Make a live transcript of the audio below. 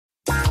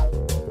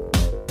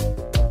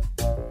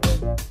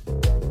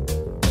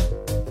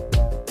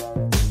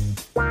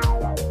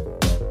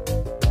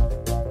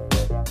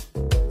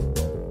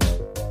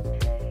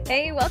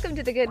Hey, welcome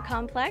to The Good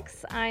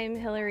Complex. I'm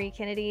Hillary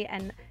Kennedy,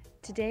 and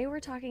today we're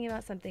talking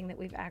about something that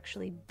we've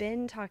actually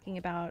been talking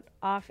about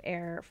off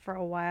air for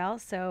a while,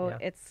 so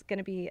it's going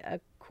to be a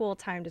cool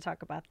time to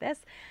talk about this.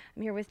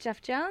 I'm here with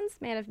Jeff Jones,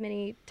 man of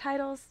many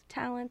titles,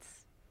 talents,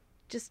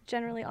 just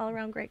generally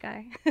all-around great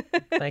guy.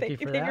 Thank you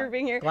for that. For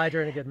being here. Glad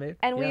you're in a good mood.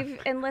 And we've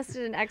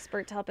enlisted an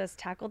expert to help us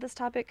tackle this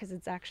topic because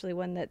it's actually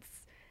one that's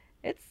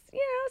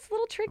it's a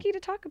little tricky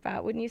to talk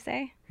about, wouldn't you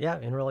say? Yeah,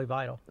 and really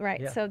vital.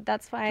 Right. Yeah. So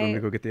that's why. Do you want me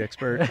to go get the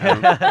expert?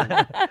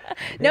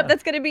 Nope,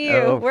 that's going to be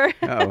you.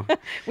 Oh.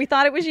 We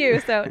thought it was you,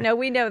 so no,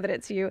 we know that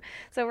it's you.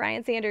 So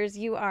Ryan Sanders,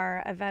 you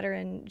are a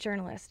veteran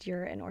journalist.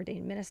 You're an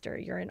ordained minister.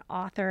 You're an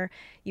author.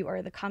 You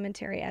are the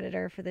commentary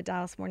editor for the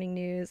Dallas Morning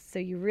News. So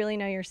you really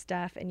know your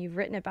stuff, and you've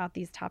written about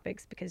these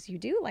topics because you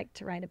do like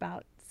to write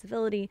about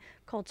civility,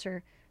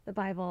 culture, the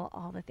Bible,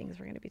 all the things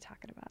we're going to be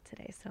talking about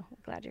today. So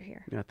we're glad you're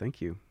here. Yeah, thank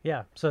you.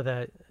 Yeah.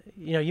 So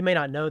you may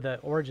not know the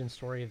origin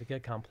story of the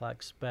Good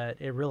Complex, but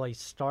it really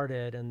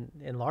started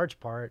in large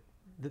part.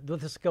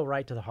 Let's go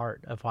right to the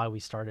heart of why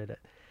we started it,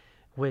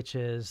 which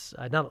is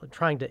not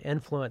trying to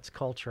influence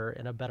culture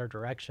in a better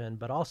direction,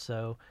 but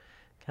also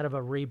kind of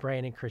a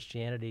rebranding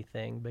Christianity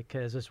thing.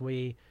 Because as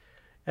we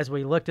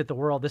looked at the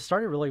world, this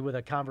started really with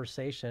a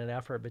conversation, an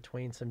effort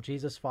between some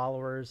Jesus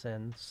followers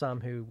and some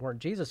who weren't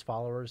Jesus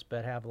followers,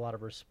 but have a lot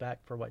of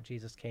respect for what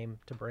Jesus came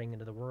to bring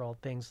into the world.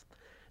 Things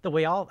that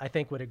we all, I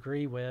think, would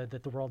agree with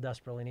that the world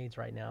desperately needs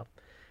right now.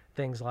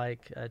 Things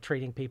like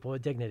treating people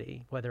with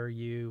dignity, whether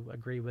you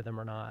agree with them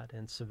or not,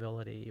 and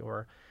civility,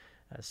 or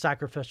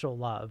sacrificial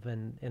love.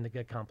 And in the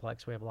Good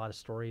Complex, we have a lot of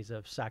stories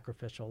of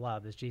sacrificial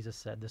love. As Jesus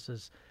said, this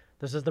is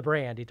the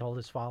brand. He told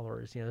his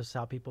followers, this is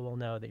how people will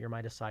know that you're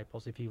my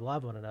disciples if you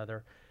love one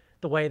another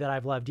the way that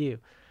I've loved you.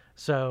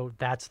 So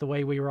that's the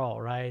way we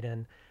roll, right?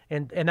 And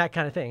that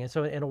kind of thing. And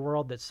so in a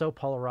world that's so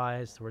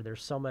polarized, where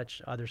there's so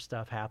much other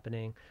stuff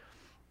happening,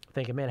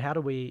 thinking, man, how do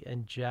we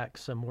inject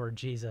some more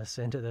Jesus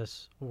into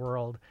this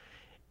world?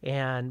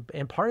 And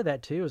part of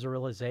that too is a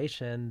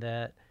realization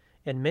that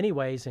in many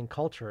ways in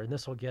culture, and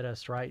this will get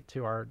us right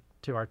to our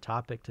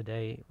topic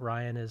today,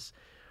 Ryan, is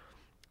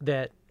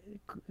that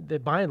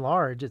by and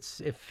large,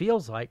 it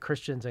feels like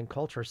Christians and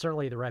culture,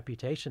 certainly the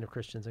reputation of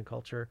Christians and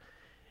culture,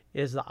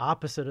 is the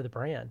opposite of the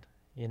brand,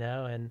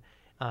 And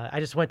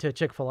I just went to a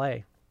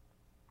Chick-fil-A,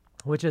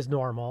 which is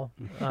normal.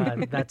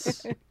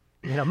 That's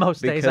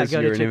most days I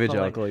go to Chick-fil-A. Because you're an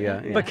evangelical,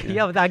 yeah.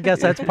 But I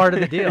guess that's part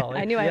of the deal.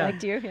 I knew I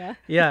liked you, yeah.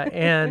 Yeah,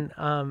 and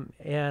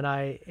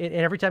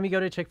every time you go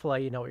to Chick-fil-A,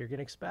 you know what you're going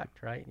to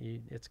expect, right?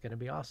 It's going to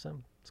be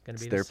awesome. It's going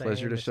to be their the same.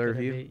 pleasure to serve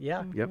you.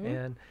 Yep.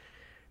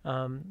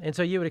 And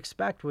so you would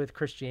expect with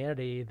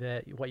Christianity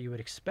that what you would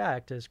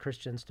expect is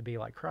Christians to be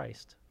like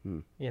Christ,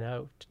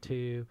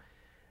 to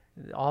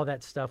all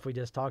that stuff we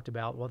just talked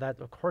about. Well,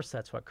 of course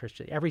that's what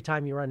every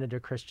time you run into a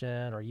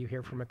Christian or you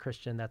hear from a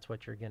Christian, that's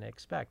what you're going to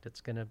expect.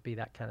 It's going to be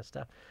that kind of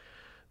stuff.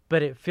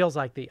 But it feels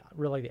like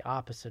really the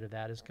opposite of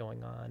that is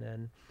going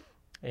on.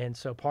 And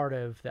so part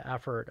of the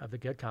effort of the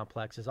Good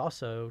Complex is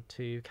also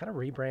to kind of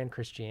rebrand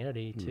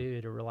Christianity too,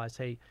 to realize,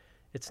 hey,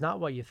 it's not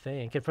what you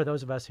think. And for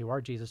those of us who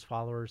are Jesus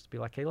followers, to be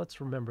like, hey, let's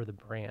remember the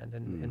brand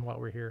and what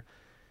we're here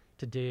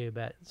to do.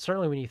 But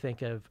certainly when you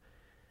think of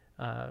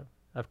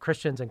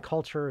Christians and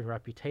culture and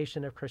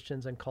reputation of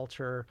Christians and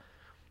culture,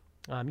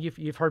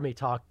 you've heard me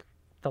talk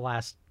the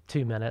last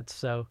 2 minutes.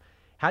 So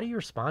how do you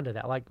respond to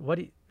that? Like,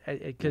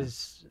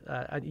 because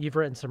you've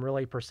written some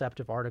really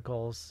perceptive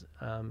articles,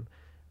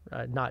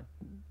 not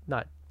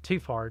too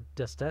far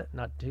distant,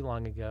 not too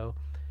long ago,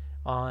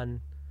 on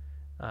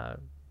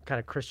kind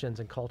of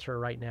Christians and culture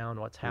right now and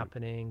what's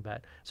happening.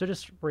 But so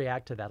just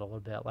react to that a little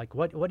bit. Like,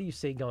 what do you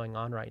see going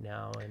on right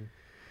now? And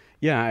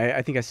yeah,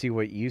 I think I see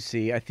what you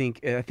see. I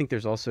think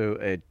there's also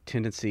a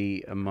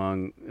tendency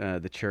among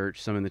the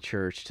church, some in the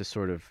church, to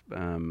sort of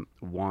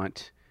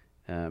want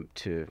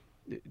to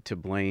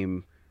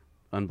blame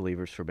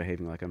unbelievers for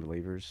behaving like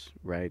unbelievers,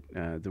 right?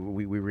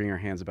 We wring our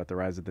hands about the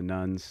rise of the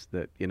nuns,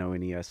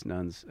 NES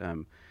nuns,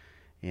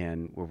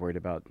 and we're worried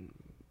about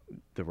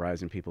the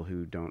rise in people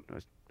who don't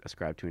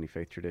ascribe to any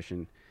faith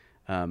tradition,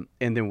 and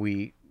then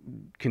we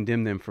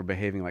condemn them for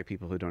behaving like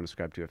people who don't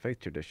ascribe to a faith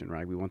tradition,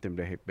 right? We want them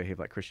to behave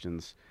like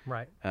Christians,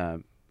 right?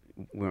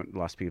 We want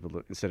lost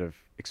people instead of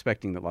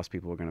expecting that lost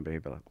people are going to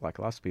behave like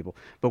lost people.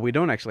 But we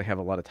don't actually have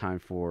a lot of time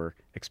for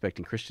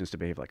expecting Christians to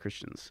behave like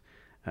Christians,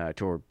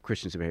 or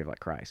Christians to behave like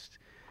Christ.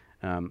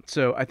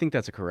 So I think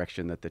that's a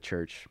correction that the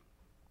church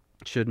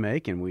should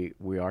make, and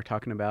we are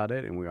talking about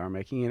it, and we are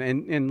making it.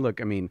 And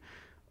look, I mean,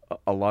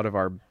 a lot of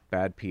our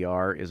bad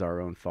PR is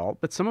our own fault,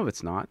 but some of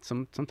it's not.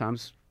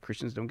 Sometimes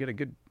Christians don't get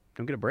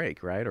a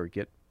break, right, or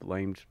get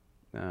blamed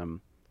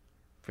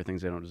for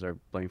things they don't deserve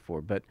blame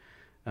for. But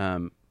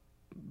none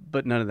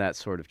of that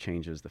sort of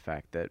changes the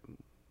fact that,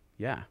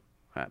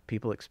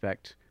 people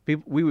expect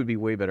we would be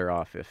way better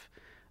off if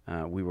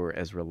we were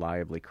as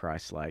reliably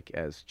Christ-like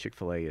as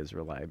Chick-fil-A is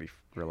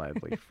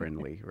reliably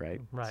friendly, right?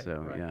 Right.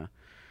 So right. Yeah.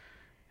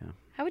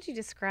 How would you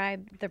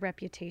describe the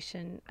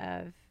reputation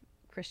of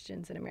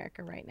Christians in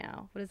America right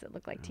now? What does it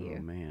look like to you?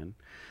 Oh man,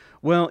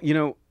 well,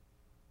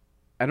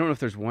 I don't know if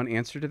there's one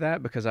answer to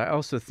that, because I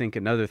also think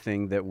another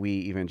thing that we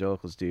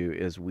evangelicals do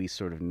is we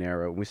sort of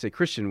narrow. When we say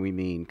Christian, we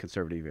mean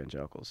conservative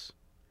evangelicals.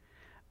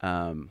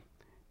 Um,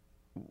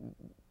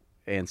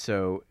 and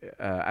so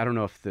I don't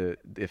know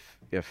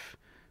if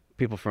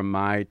people from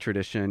my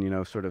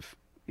tradition, sort of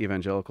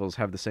evangelicals,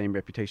 have the same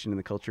reputation in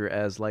the culture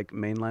as like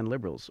mainline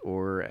liberals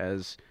or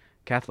as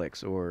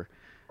Catholics, or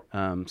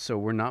so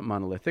we're not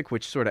monolithic,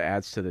 which sort of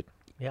adds to the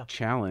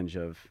challenge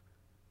of,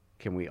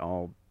 can we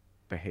all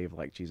behave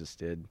like Jesus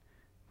did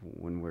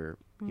when we're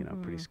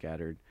pretty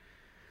scattered?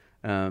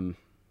 And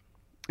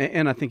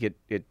I think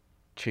it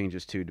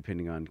changes too,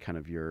 depending on kind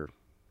of your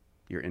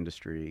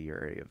industry, your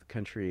area of the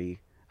country.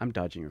 I'm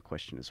dodging your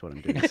question is what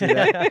I'm doing. See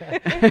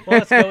that? Well,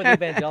 let's go with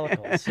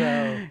evangelicals.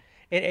 So,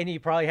 and you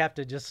probably have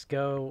to just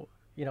go,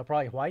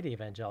 probably white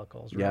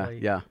evangelicals, really.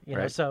 Yeah.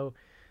 Right. So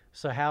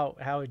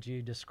how would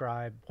you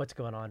describe what's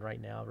going on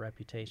right now,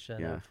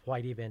 reputation of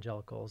white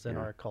evangelicals in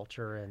our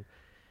culture?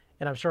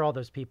 And I'm sure all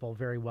those people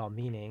very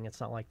well-meaning.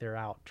 It's not like they're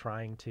out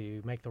trying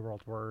to make the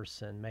world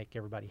worse and make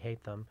everybody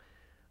hate them.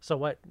 So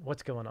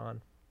what's going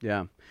on?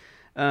 Yeah.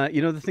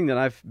 The thing that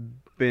I've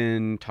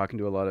been talking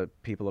to a lot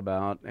of people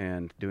about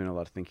and doing a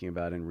lot of thinking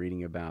about and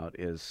reading about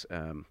is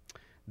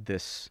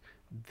this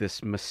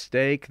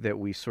mistake that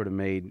we sort of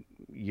made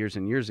years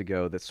and years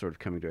ago that's sort of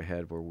coming to a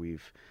head, where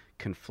we've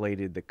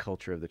conflated the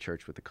culture of the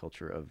church with the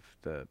culture of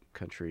the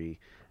country.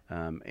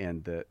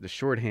 And the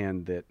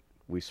shorthand that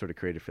we sort of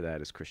created for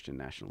that is Christian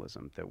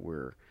nationalism, that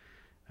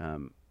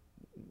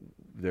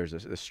there's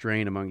a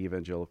strain among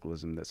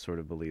evangelicalism that sort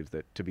of believes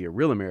that to be a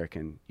real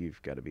American,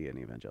 you've got to be an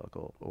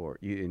evangelical,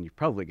 and you've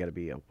probably got to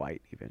be a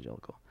white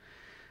evangelical.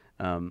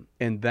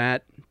 And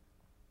that,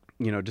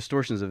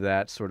 distortions of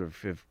that sort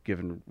of have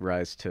given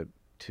rise to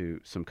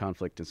some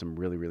conflict in some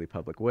really, really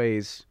public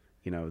ways.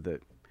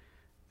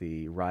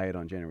 The riot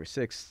on January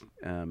 6th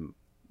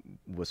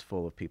was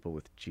full of people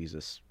with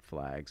Jesus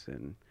flags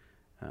and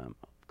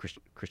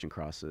Christian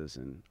crosses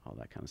and all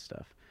that kind of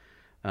stuff.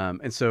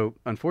 And so,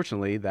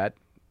 unfortunately, that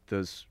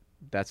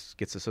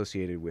gets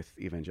associated with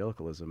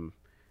evangelicalism.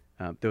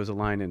 There was a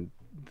line in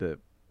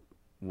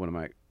one of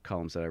my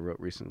columns that I wrote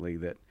recently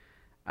that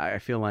I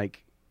feel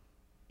like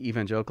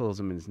evangelical is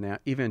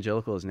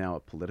now a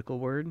political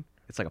word.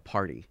 It's like a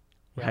party,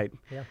 right?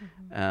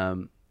 Yeah.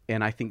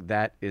 And I think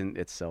that in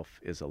itself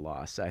is a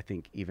loss. I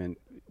think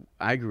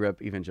I grew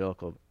up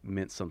evangelical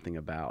meant something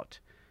about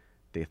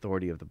the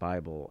authority of the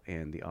Bible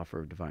and the offer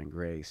of divine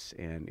grace,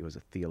 and it was a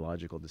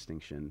theological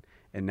distinction.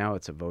 And now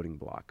it's a voting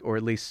block, or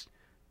at least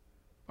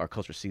our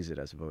culture sees it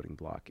as a voting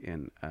block,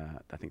 and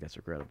I think that's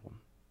regrettable.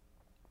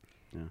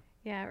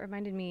 Yeah, it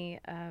reminded me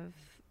of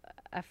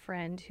a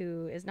friend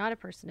who is not a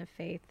person of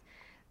faith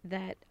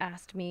that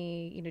asked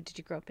me, did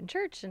you grow up in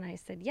church? And I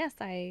said, yes,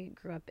 I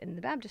grew up in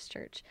the Baptist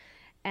church.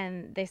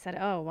 And they said,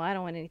 oh, well, I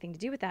don't want anything to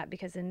do with that,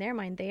 because in their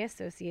mind, they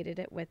associated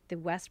it with the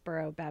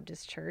Westboro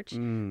Baptist Church,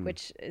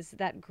 which is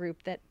that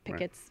group that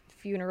pickets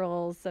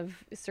funerals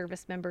of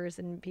service members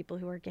and people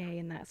who are gay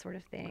and that sort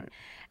of thing. Right.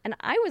 And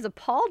I was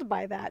appalled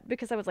by that,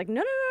 because I was like,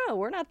 no,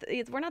 we're not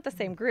the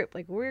same group.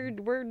 Like, we're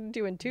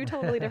doing two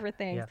totally different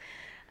things.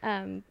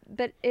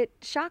 But it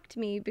shocked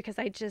me, because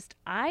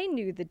I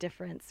knew the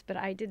difference, but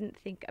I didn't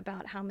think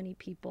about how many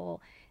people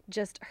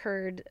just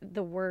heard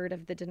the word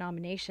of the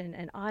denomination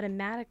and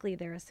automatically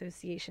their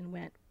association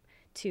went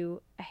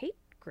to a hate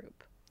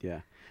group.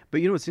 Yeah.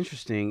 But what's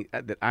interesting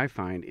that I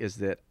find is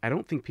that I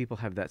don't think people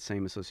have that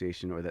same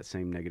association or that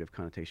same negative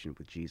connotation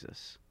with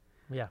Jesus.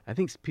 Yeah. I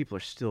think people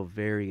are still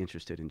very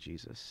interested in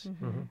Jesus.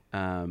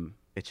 Mm-hmm.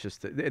 It's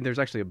just that, and there's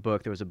actually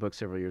there was a book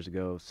several years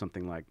ago,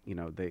 something like,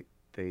 they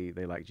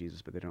like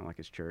Jesus, but they don't like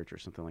his church, or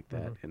something like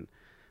that. Mm-hmm.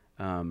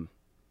 And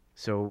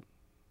so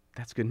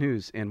that's good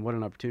news, and what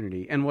an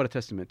opportunity, and what a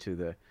testament to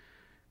the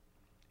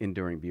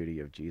enduring beauty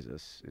of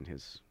Jesus and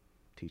his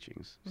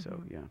teachings. Mm-hmm.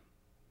 So, yeah.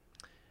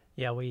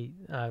 Yeah,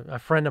 a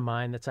friend of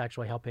mine that's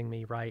actually helping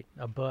me write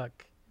a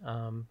book,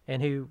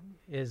 and who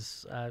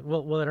is,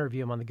 we'll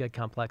interview him on the Good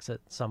Complex at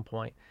some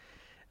point.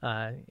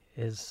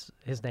 His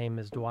name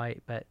is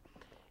Dwight, but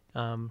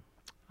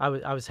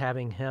I was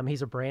having him.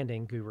 He's a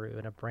branding guru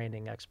and a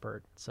branding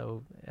expert.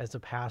 So as a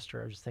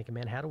pastor, I was just thinking,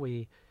 man, how do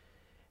we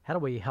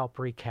help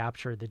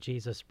recapture the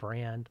Jesus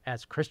brand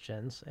as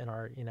Christians in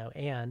our,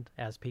 and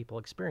as people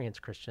experience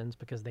Christians,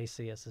 because they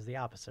see us as the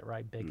opposite,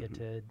 right?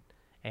 Bigoted,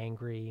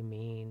 angry,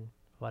 mean,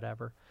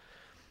 whatever.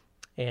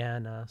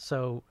 And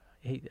so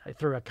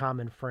through a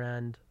common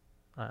friend,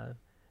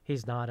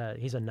 he's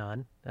a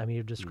nun. I mean,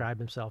 he described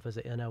himself as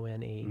a None,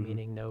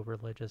 meaning no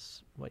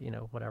religious,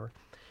 whatever.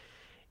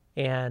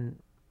 And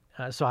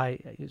so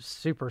he's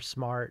super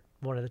smart,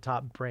 one of the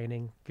top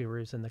branding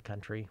gurus in the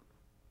country.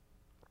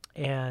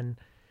 And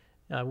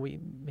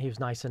he was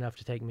nice enough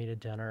to take me to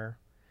dinner,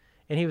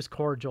 and he was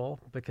cordial,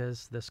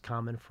 because this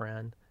common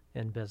friend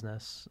in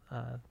business,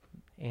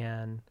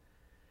 and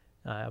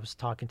I was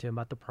talking to him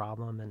about the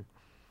problem, and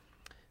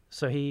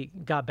so he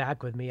got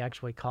back with me,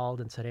 actually called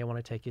and said, hey, I want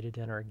to take you to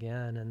dinner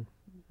again. And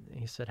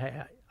he said,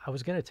 hey, I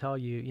was going to tell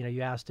you,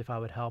 you asked if I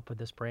would help with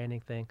this branding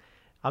thing.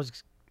 I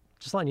was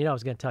just letting you know I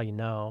was going to tell you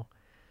no.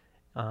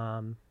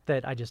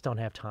 that I just don't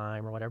have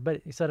time or whatever.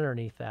 But he said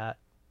underneath that,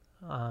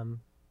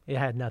 it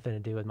had nothing to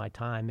do with my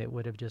time. It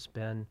would have just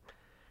been,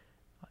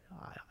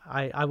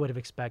 I would have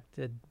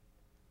expected,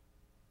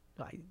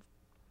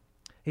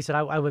 he said,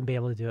 I wouldn't be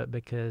able to do it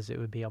because it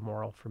would be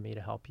immoral for me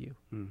to help you.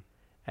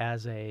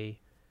 As a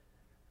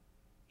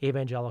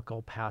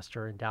evangelical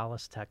pastor in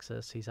Dallas,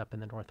 Texas, he's up in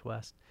the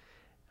Northwest,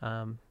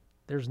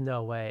 there's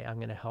no way I'm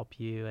going to help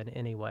you in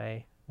any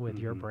way with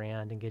your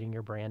brand and getting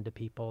your brand to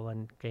people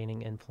and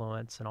gaining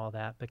influence and all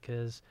that,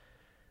 because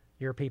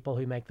you're people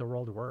who make the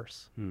world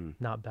worse,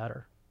 not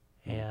better.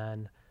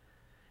 And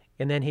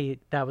then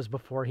that was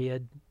before he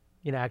had,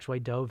 actually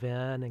dove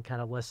in and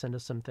kind of listened to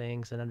some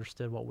things and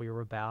understood what we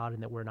were about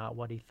and that we're not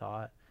what he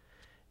thought.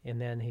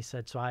 And then he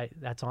said,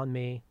 that's on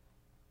me.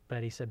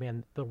 But he said,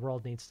 man, the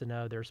world needs to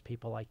know there's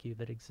people like you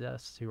that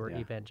exist who are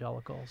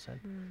evangelicals.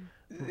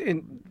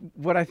 And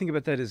what I think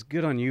about that is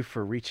good on you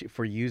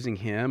for using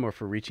him, or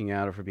for reaching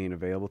out, or for being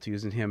available to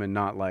using him, and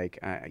not like,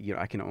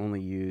 I can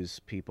only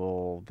use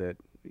people that,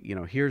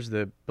 here's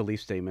the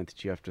belief statement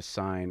that you have to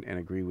sign and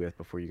agree with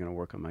before you're going to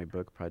work on my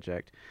book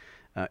project.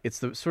 It's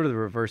the sort of the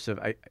reverse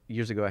of,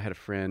 years ago I had a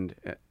friend,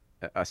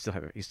 I still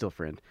have, he's still a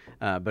friend,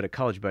 but a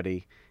college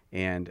buddy,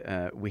 and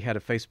we had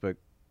a Facebook,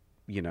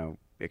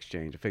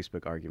 exchange, a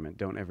Facebook argument.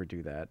 Don't ever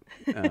do that.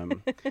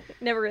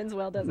 Never ends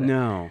well, does it?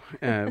 No,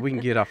 we can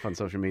get off on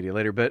social media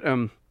later, but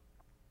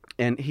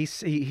and he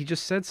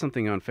just said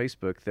something on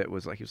Facebook that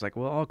was like, he was like,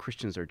 well, all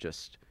Christians are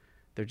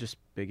they're just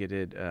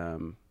bigoted,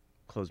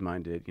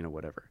 closed-minded,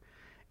 whatever.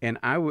 And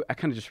I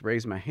kind of just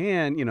raised my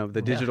hand,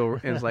 the digital,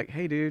 and was like,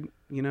 hey, dude,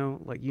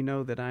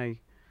 that I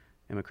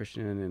am a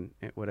Christian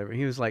and whatever. And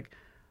he was like,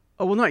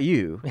 oh, well, not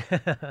you.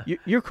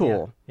 You're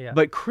cool. Yeah.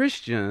 But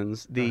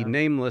Christians, the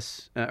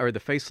nameless or the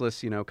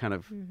faceless, kind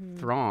of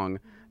throng,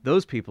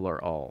 those people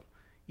are all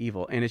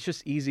evil. And it's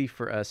just easy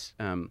for us.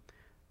 I'm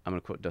going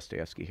to quote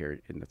Dostoevsky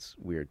here, and that's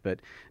weird.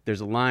 But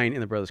there's a line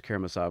in The Brothers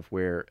Karamazov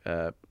where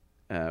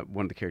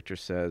one of the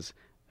characters says,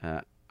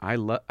 I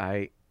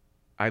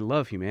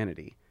love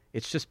humanity.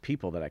 It's just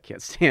people that I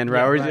can't stand,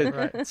 right?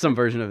 Right. Some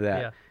version of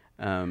that.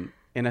 Yeah.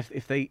 And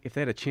if they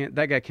had a chance,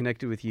 that guy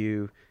connected with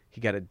you, he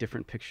got a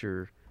different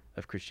picture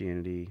of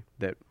Christianity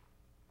that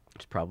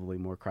was probably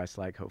more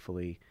Christ-like,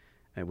 hopefully.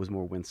 It was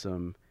more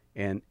winsome,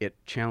 and it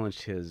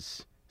challenged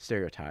his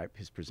stereotype,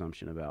 his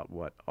presumption about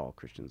what all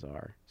Christians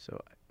are. So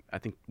I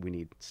think we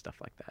need stuff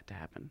like that to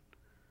happen.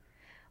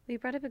 Well, you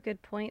brought up a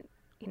good point,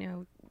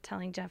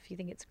 telling Jeff you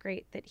think it's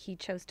great that he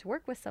chose to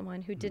work with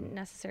someone who didn't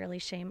necessarily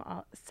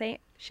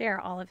share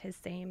all of his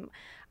same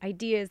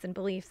ideas and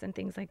beliefs and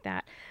things like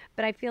that.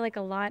 But I feel like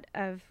a lot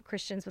of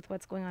Christians, with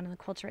what's going on in the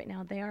culture right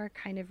now, they are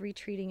kind of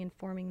retreating and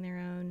forming their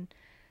own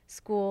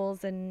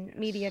schools and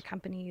media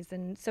companies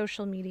and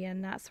social media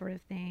and that sort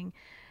of thing.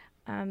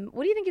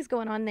 What do you think is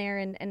going on there,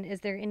 and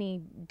is there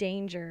any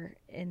danger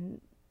in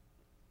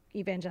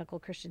evangelical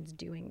Christians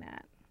doing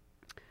that?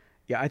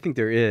 Yeah, I think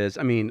there is.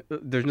 I mean,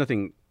 there's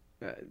nothing...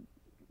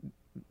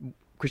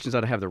 Christians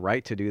ought to have the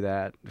right to do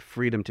that, the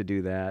freedom to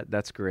do that.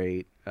 That's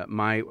great.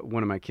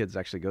 One of my kids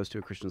actually goes to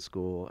a Christian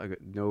school. I got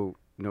no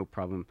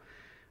problem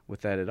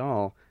with that at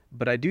all.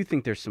 But I do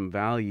think there's some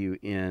value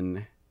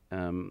in.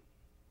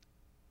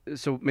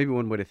 So maybe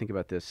one way to think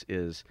about this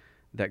is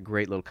that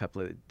great little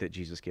couplet that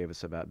Jesus gave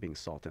us about being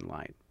salt and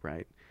light,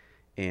 right?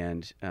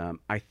 And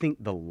I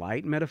think the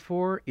light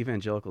metaphor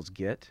evangelicals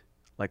get,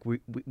 like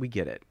we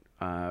get it,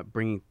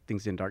 bringing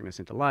things in darkness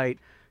into light.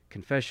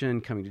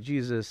 Confession, coming to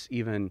Jesus,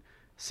 even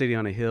sitting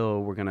on a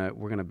hill, we're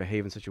gonna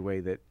behave in such a way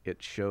that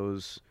it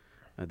shows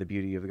the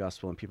beauty of the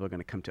gospel, and people are going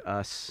to come to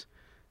us.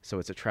 So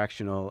it's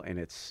attractional, and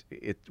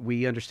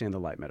we understand the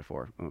light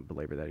metaphor. I won't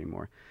belabor that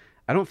anymore.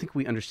 I don't think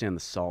we understand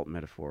the salt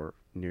metaphor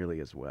nearly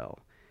as well.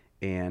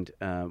 And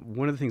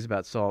one of the things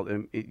about salt,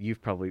 and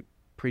you've probably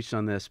preached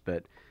on this,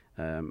 but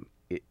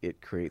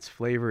it creates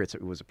flavor.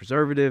 It was a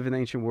preservative in the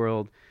ancient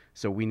world,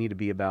 so we need to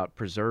be about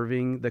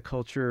preserving the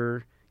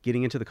culture,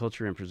 getting into the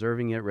culture and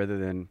preserving it, rather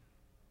than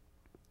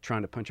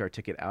trying to punch our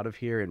ticket out of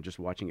here and just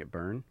watching it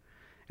burn.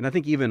 And I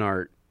think even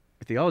our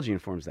theology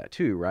informs that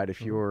too, right?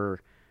 If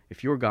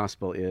your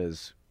gospel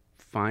is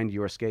find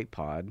your escape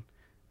pod,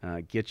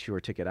 get your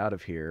ticket out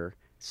of here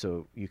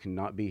so you can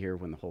not be here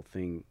when the whole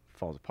thing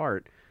falls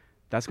apart,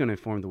 that's going to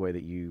inform the way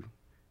that you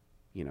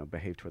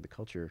behave toward the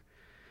culture.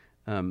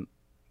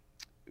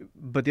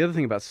 But the other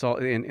thing about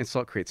salt, and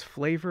salt creates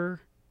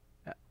flavor.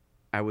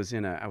 I was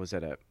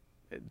at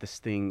this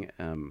thing.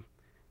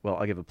 Well,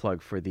 I'll give a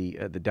plug for the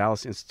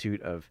Dallas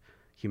Institute of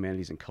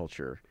Humanities and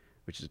Culture,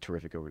 which is a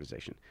terrific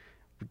organization.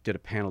 We did a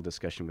panel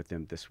discussion with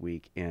them this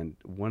week, and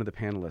one of the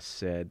panelists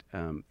said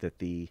that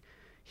the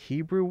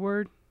Hebrew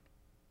word,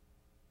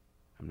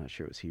 I'm not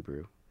sure it was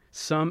Hebrew,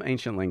 some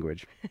ancient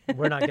language.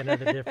 We're not going to know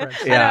the difference.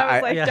 Yeah, I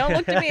was like, don't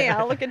look to me.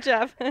 I'll look at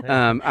Jeff.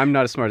 I'm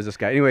not as smart as this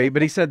guy. Anyway,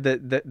 but he said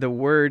that the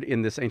word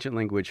in this ancient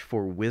language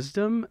for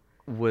wisdom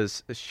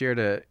shared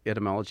a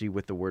etymology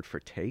with the word for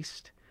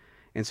taste.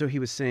 And so he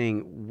was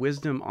saying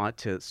wisdom ought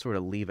to sort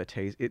of leave a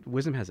taste.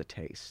 Wisdom has a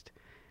taste.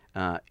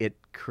 It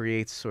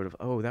creates sort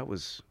of, that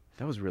was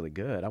that was really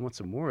good. I want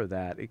some more of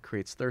that. It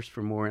creates thirst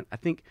for more. And I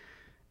think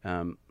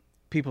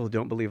people who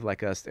don't believe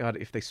like us,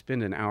 if they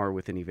spend an hour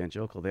with an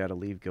evangelical, they ought to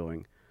leave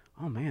going,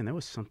 oh man, that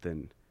was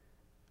something.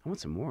 I want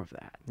some more of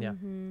that.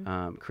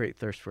 Yeah. Create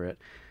thirst for it.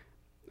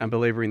 I'm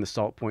belaboring the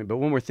salt point, but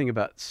one more thing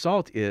about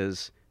salt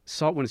is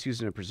salt, when it's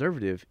used in a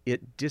preservative,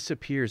 it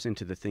disappears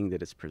into the thing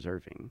that it's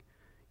preserving.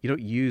 You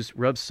don't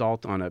rub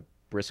salt on a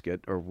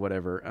brisket or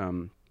whatever,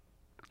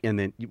 and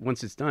then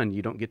once it's done,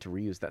 you don't get to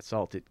reuse that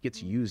salt. It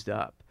gets used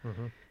up.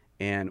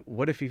 And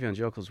what if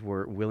evangelicals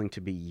were willing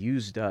to be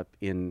used up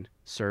in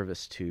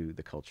service to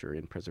the culture,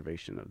 in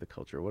preservation of the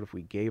culture? What if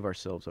we gave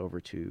ourselves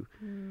over to,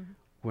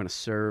 we want to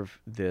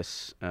serve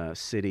this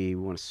city,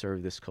 we want to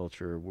serve this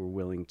culture, we're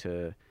willing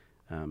to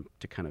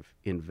kind of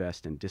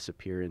invest and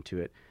disappear into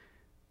it,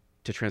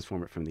 to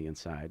transform it from the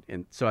inside.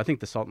 And so I think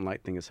the salt and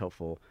light thing is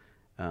helpful.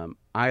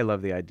 I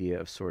love the idea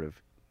of sort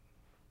of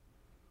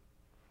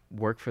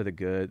work for the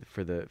good,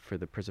 for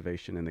the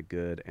preservation and the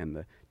good and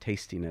the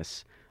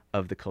tastiness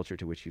of the culture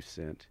to which you're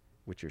sent,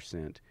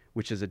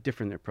 which is a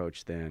different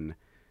approach than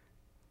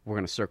we're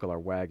going to circle our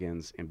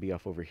wagons and be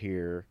off over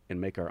here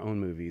and make our own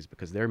movies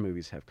because their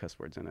movies have cuss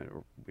words in it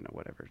or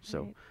whatever.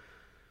 So, Right.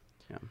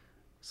 yeah.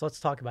 So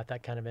let's talk about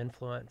that kind of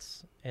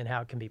influence and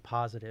how it can be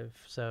positive.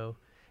 So,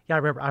 yeah, I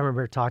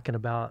remember talking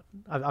about,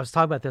 I was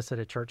talking about this at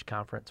a church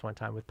conference one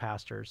time with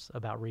pastors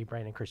about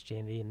rebranding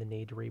Christianity and the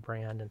need to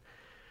rebrand. And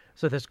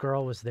so this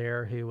girl was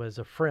there who was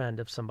a friend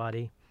of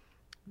somebody.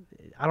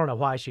 I don't know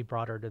why she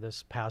brought her to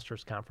this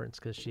pastor's conference,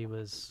 because she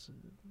was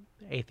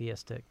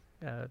atheistic,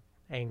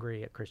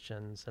 angry at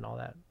Christians and all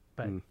that,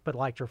 but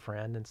liked her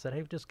friend and said,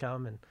 hey, just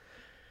come and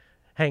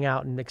hang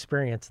out and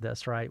experience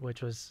this, right?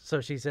 Which was, so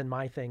she's in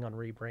my thing on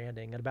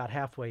rebranding, and about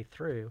halfway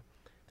through,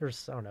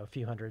 there's, I don't know, a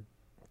few hundred,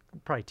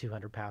 probably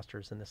 200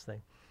 pastors in this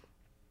thing.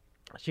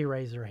 She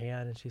raised her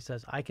hand and she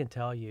says, I can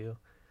tell you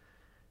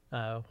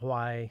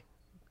why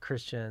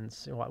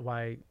Christians,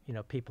 why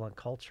people in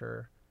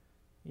culture,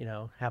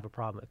 have a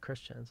problem with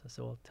Christians. I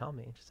said, well, tell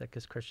me. She said,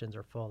 because Christians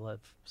are full of,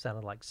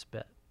 sounded like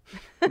spit.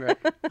 Right.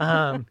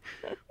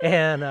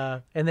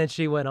 And then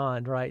she went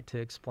on, right, to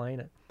explain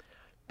it.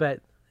 But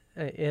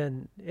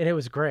and it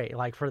was great.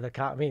 Like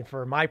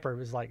for my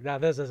purpose, like, now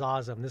this is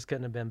awesome. This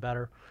couldn't have been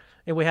better.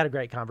 And we had a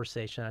great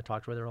conversation. I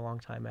talked with her a long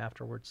time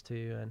afterwards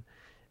too.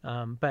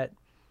 And but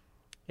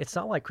it's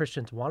not like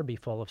Christians want to be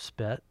full of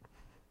spit,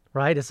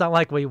 right? It's not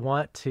like we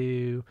want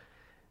to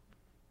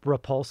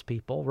repulse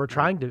people. We're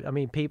trying to. I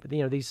mean, people.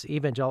 These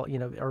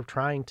evangelical, are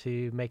trying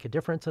to make a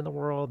difference in the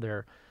world.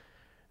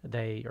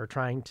 They are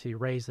trying to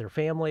raise their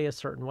family a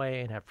certain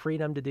way and have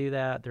freedom to do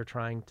that. They're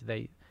trying to.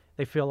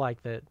 They feel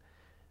like that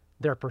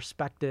their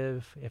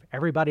perspective. If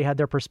everybody had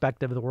their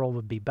perspective, the world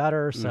would be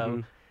better.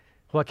 So,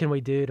 what can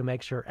we do to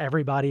make sure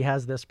everybody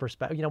has this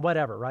perspective?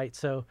 Whatever, right?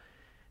 So,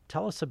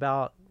 tell us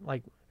about,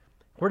 like,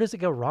 where does it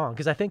go wrong?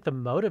 Because I think the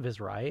motive is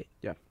right.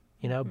 Yeah.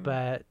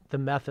 But the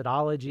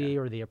methodology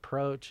or the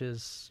approach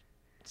is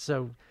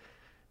so.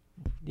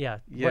 Yeah.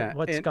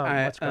 What's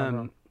gone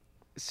wrong?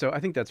 So I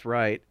think that's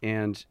right,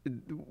 and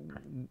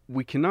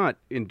we cannot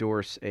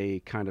endorse a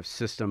kind of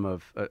system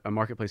of a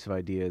marketplace of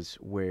ideas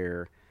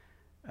where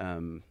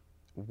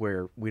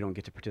we don't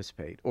get to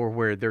participate, or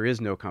where there is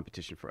no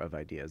competition of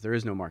ideas. There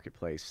is no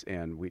marketplace,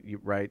 and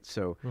right.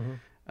 So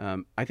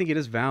I think it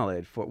is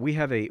valid for we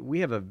have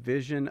a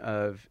vision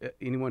of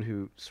anyone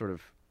who sort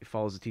of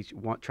follows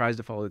tries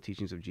to follow the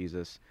teachings of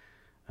Jesus,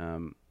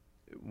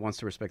 wants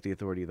to respect the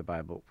authority of the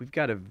Bible. We've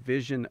got a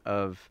vision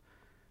of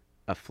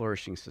a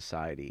flourishing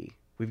society.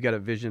 We've got a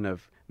vision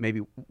of maybe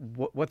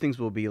what things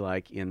will be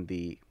like in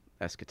the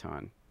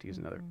eschaton, to use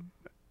another,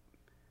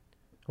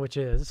 which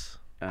is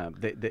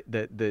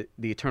the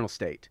eternal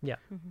state. Yeah.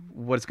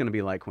 What it's going to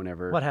be like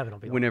whenever heaven will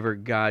be whenever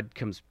God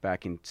comes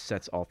back and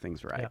sets all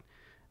things right.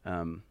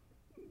 Yeah.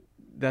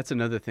 That's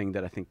another thing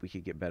that I think we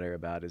could get better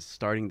about, is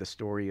starting the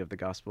story of the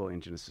gospel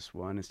in Genesis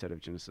 1 instead of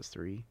Genesis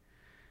 3.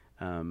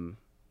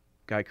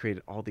 God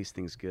created all these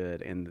things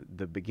good, and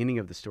the beginning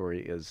of the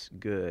story is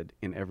good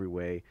in every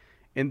way.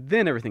 And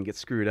then everything gets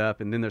screwed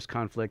up, and then there's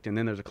conflict, and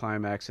then there's a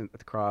climax at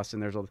the cross,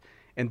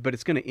 and but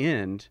it's going to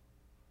end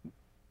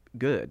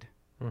good.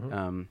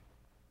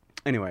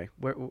 Anyway,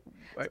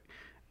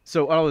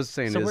 so all I was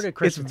saying is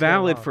it's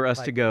valid for us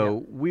to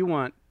go.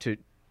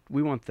 Yeah.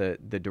 We want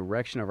the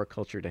direction of our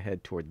culture to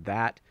head toward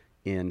that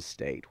end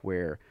state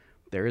where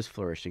there is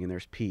flourishing and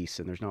there's peace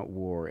and there's not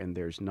war and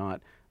there's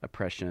not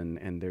oppression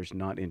and there's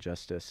not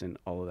injustice and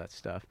all of that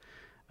stuff,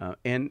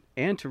 and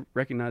to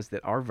recognize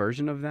that our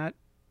version of that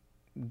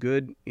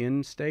good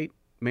end state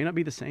may not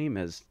be the same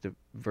as the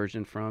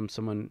version from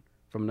someone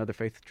from another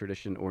faith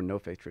tradition or no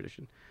faith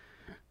tradition.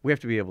 We have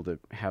to be able to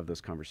have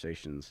those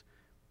conversations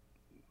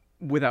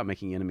without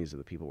making enemies of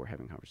the people we're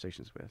having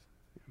conversations with.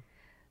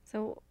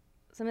 So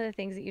some of the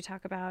things that you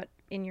talk about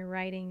in your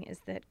writing is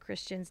that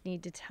Christians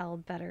need to tell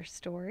better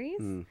stories.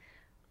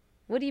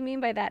 What do you mean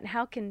by that? And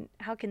how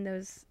can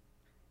those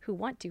who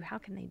want to, how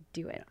can they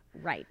do it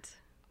right?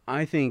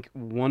 I think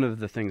one of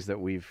the things that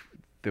we've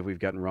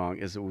gotten wrong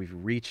is that we've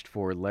reached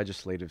for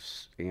legislative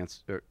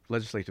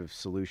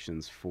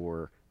solutions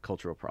for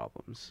cultural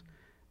problems.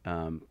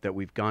 That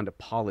we've gone to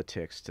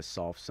politics to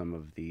solve some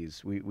of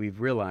these. We've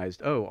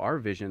realized, oh, our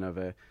vision of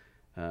a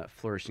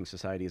flourishing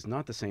society is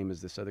not the same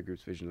as this other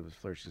group's vision of a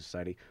flourishing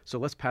society. So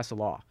let's pass a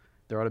law.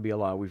 There ought to be a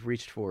law. We've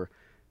reached for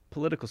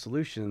political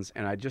solutions,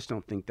 and I just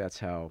don't think that's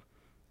how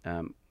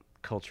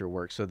culture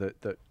works. So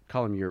the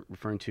column you're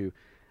referring to,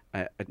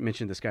 I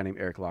mentioned this guy named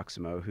Eric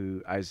Loximo,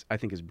 who I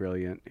think is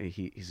brilliant.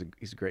 He's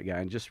a great guy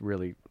and just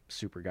really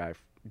super guy,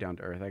 down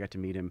to earth. I got to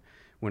meet him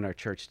when our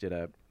church did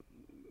a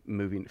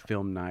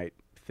film night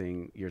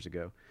thing years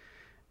ago.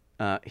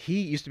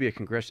 He used to be a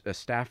congressional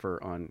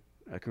staffer on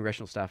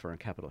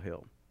Capitol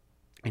Hill,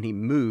 and he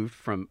moved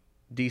from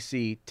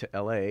D.C. to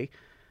L.A.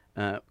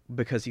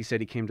 Because he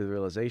said he came to the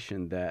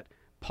realization that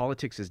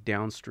politics is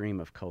downstream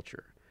of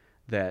culture,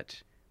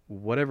 that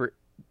whatever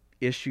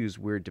issues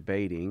we're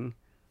debating,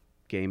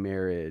 gay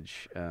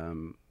marriage,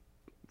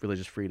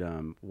 religious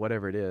freedom,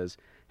 whatever it is,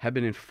 have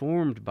been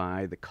informed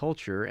by the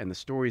culture and the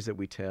stories that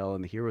we tell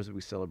and the heroes that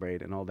we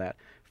celebrate and all that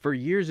for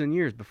years and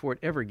years before it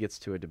ever gets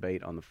to a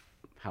debate on the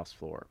House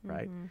floor,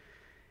 right? Mm-hmm.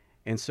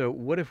 And so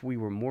what if we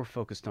were more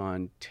focused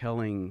on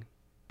telling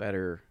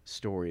better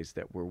stories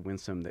that were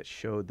winsome, that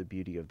showed the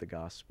beauty of the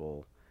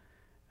gospel?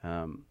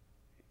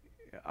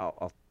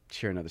 I'll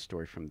share another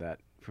story from that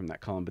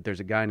column, but there's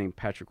a guy named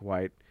Patrick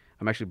White.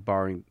 I'm actually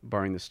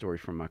borrowing this story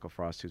from Michael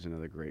Frost, who's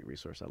another great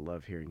resource. I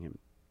love hearing him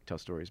tell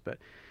stories, but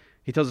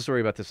he tells a story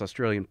about this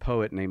Australian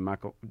poet named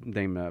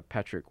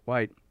Patrick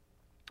White,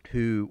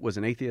 who was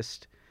an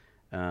atheist,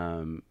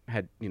 didn't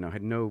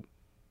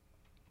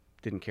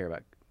care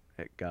about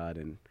God,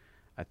 and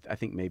I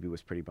think maybe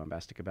was pretty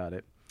bombastic about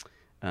it.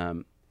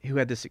 Who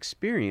had this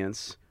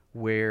experience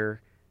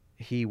where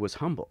he was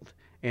humbled,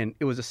 and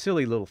it was a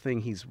silly little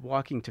thing. He's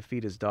walking to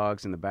feed his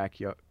dogs in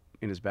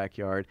his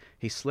backyard.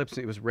 He slips.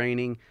 It was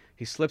raining.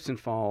 He slips and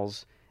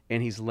falls,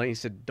 and he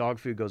said dog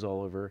food goes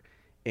all over.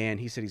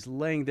 And he said he's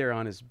laying there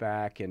on his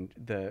back, and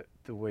the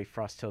way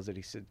Frost tells it,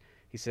 he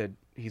said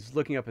he's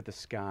looking up at the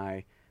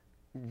sky,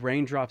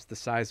 raindrops the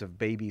size of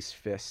babies'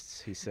 fists,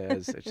 he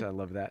says, which I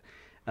love that.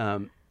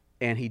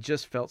 And he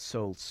just felt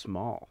so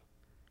small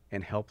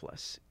and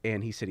helpless.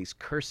 And he said he's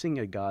cursing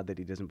a God that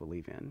he doesn't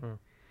believe in.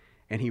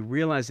 And he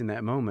realized in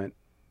that moment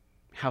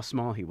how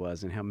small he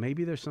was and how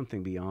maybe there's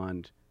something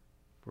beyond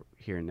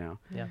here and now.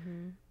 Yeah.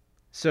 Mm-hmm.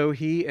 So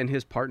he and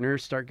his partner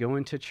start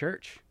going to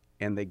church.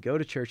 And they go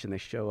to church and they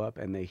show up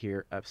and they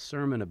hear a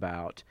sermon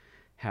about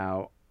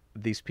how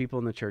these people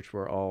in the church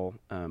were all,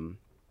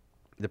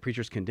 the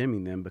preacher's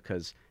condemning them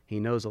because he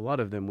knows a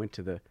lot of them went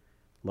to the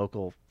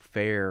local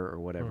fair or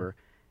whatever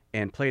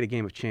and played a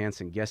game of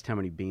chance and guessed how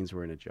many beans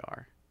were in a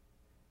jar.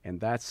 And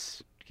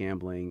that's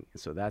gambling,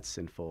 and so that's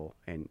sinful.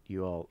 And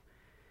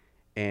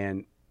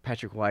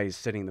Patrick White is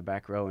sitting in the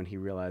back row and he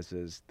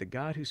realizes the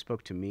God who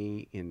spoke to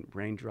me in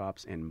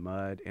raindrops and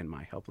mud and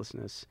my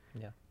helplessness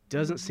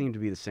doesn't seem to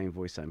be the same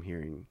voice I'm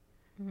hearing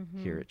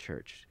here at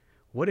church.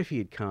 What if he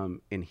had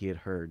come and he had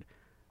heard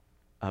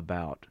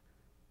about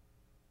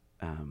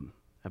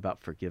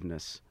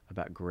forgiveness,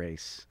 about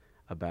grace,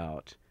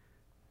 about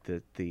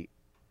the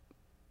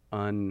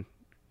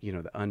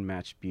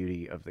unmatched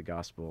beauty of the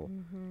gospel?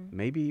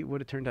 Maybe it would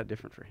have turned out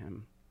different for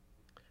him.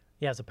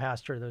 Yeah, as a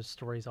pastor, those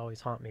stories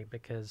always haunt me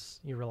because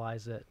you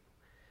realize that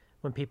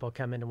when people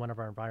come into one of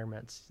our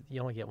environments, you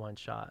only get one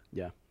shot.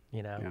 Yeah.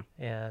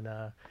 And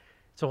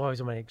so I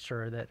always want to make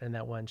sure that in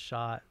that one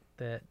shot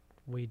that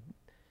we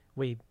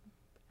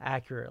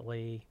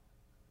accurately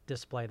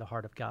display the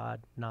heart of God,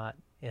 not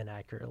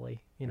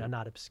inaccurately,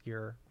 not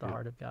obscure the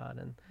heart of God.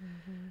 And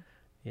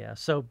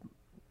so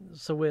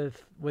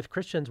with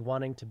Christians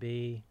wanting to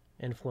be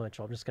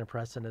influential, I'm just going to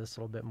press into this a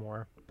little bit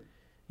more.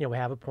 We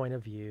have a point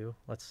of view,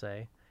 let's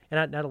say,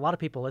 and a lot of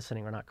people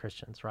listening are not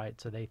Christians, right?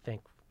 So they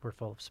think we're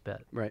full of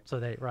spit. Right. So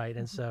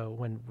and so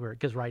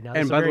because right now,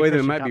 and by the way,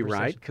 they might be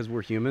right because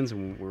we're humans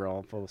and we're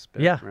all full of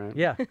spit. Yeah. Right?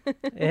 Yeah.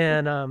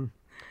 And,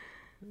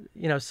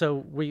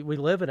 so we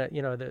live in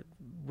that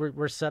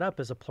we're set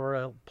up as a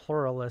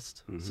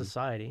pluralist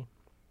society.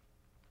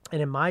 And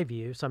in my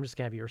view, so I'm just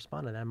going to have you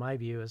respond to that. In my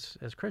view,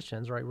 as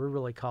Christians, right, we're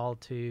really called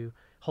to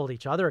hold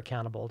each other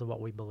accountable to what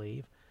we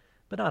believe,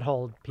 but not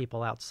hold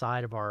people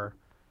outside of our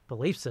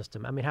belief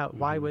system. I mean,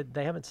 why would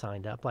they haven't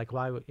signed up? Like,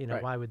 why would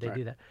they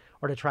do that?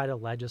 Or to try to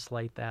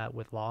legislate that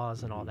with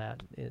laws and all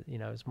that,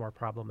 is more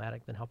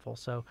problematic than helpful.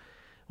 So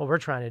what we're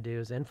trying to do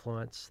is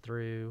influence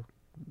through,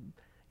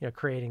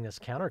 creating this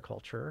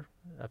counterculture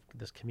of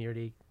this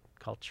community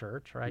called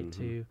church, right?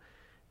 To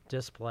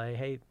display,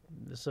 hey,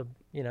 this, at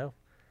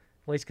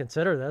least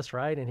consider this,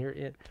 right? And here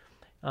it,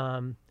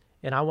 and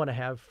I want to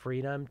have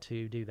freedom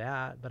to do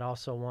that, but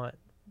also want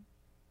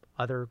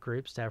other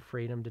groups to have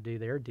freedom to do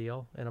their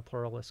deal in a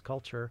pluralist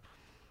culture.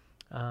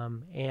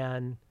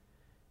 And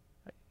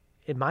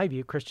in my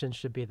view, Christians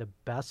should be the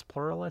best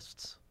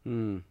pluralists,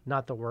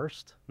 not the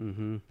worst.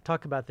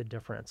 Talk about the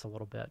difference a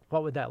little bit.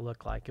 What would that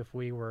look like if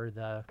we were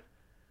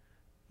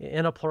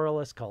in a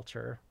pluralist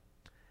culture,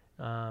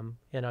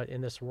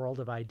 in this world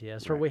of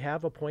ideas, where we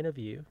have a point of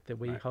view that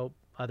we hope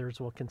others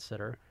will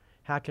consider,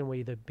 how can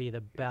we be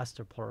the best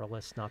of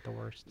pluralists, not the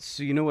worst?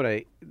 So you know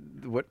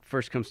what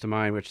first comes to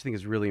mind, which I think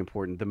is really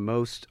important. The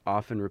most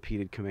often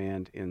repeated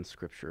command in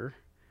Scripture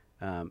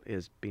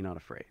is "Be not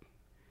afraid,"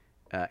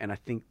 and I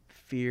think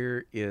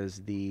fear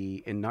is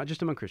and not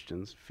just among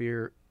Christians.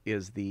 Fear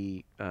is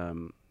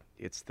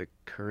it's the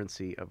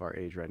currency of our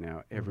age right now.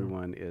 Mm-hmm.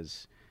 Everyone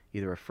is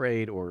either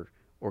afraid or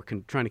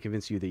trying to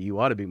convince you that you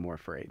ought to be more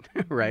afraid,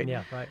 right?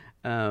 Yeah, right.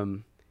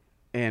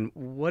 And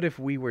what if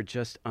we were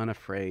just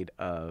unafraid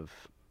of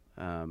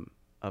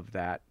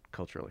that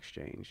cultural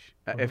exchange?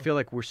 I feel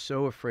like we're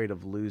so afraid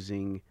of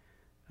losing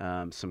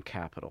some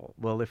capital.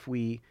 Well, if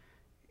we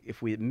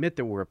admit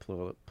that we're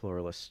a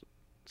pluralist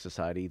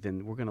society,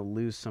 then we're going to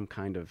lose some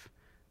kind of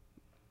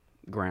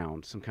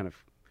ground, some kind of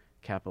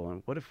capital.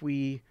 And what if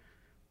we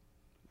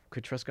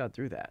could trust God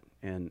through that,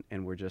 and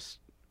we're just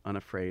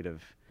unafraid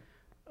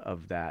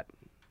of that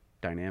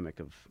dynamic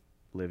of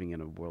living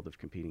in a world of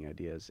competing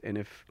ideas? And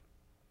if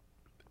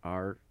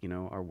our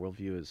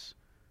worldview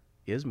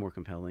is more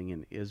compelling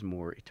and is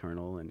more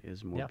eternal and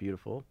is more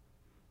beautiful,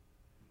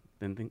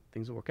 then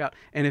things will work out.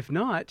 And if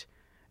not,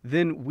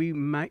 then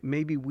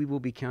maybe we will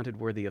be counted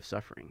worthy of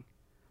suffering,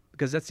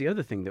 because that's the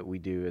other thing that we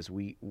do is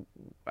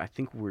I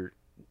think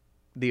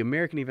the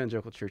American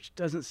evangelical church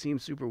doesn't seem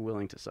super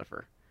willing to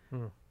suffer.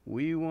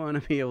 We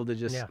want to be able to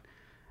just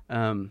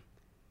and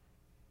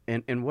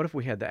what if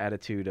we had the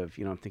attitude of,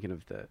 I'm thinking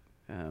of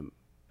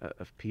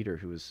of Peter,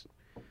 who was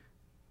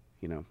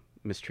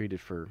mistreated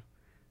for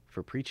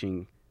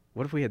preaching.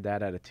 What if we had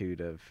that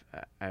attitude of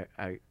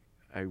I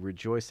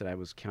rejoice that I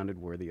was counted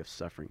worthy of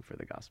suffering for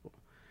the gospel?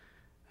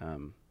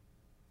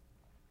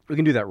 We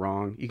can do that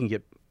wrong. You can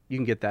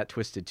get that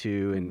twisted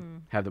too,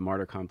 and have the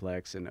martyr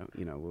complex, and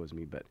what was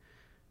me. But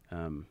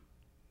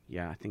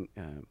I think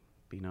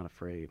be not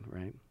afraid,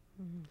 right?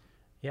 Mm-hmm.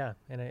 Yeah,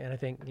 and I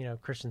think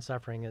Christian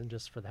suffering isn't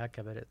just for the heck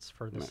of it; it's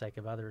for the sake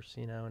of others.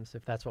 And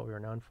if that's what we were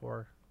known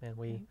for, and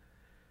we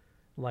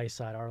lay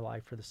aside our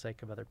life for the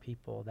sake of other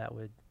people, that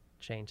would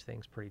change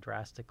things pretty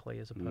drastically,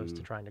 as opposed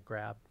to trying to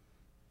grab,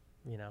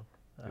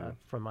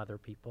 from other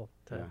people.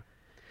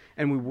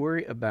 And we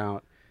worry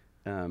about.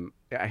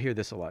 I hear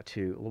this a lot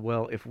too.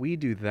 Well, if we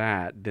do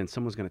that, then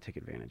someone's going to take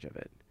advantage of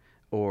it.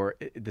 Or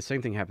the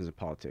same thing happens in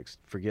politics.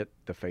 Forget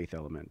the faith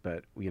element,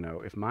 but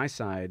if my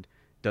side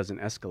doesn't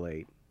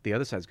escalate, the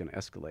other side's going to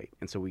escalate,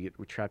 and so we're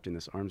trapped in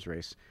this arms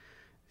race.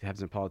 It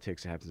happens in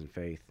politics. It happens in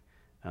faith.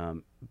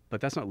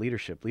 But that's not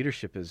leadership.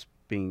 Leadership is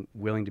being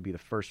willing to be the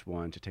first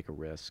one to take a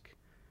risk,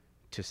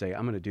 to say,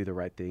 I'm going to do the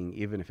right thing,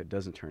 even if it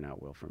doesn't turn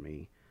out well for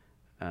me.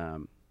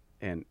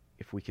 And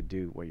if we could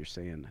do what you're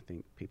saying, I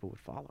think people would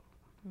follow.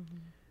 Mm-hmm.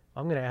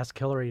 I'm going to ask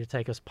Hillary to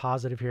take us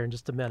positive here in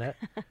just a minute,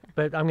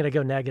 but I'm going to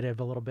go negative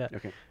a little bit.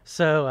 Okay.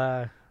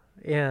 So,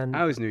 and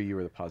I always knew you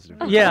were the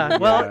positive. Yeah,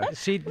 well,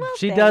 she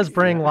does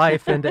bring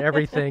life into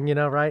everything,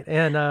 right?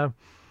 And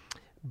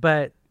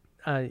but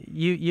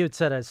you had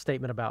said a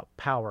statement about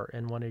power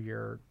in one of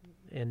your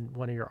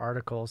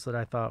articles that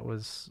I thought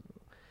was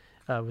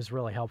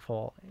really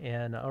helpful,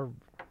 and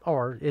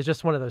or it's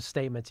just one of those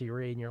statements you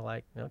read and you're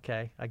like,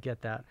 okay, I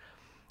get that.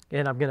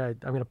 And I'm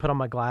gonna put on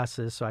my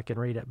glasses so I can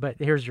read it. But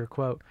here's your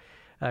quote: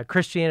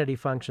 "Christianity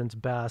functions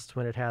best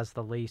when it has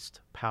the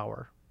least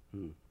power."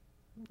 Do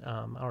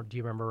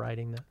you remember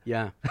writing that?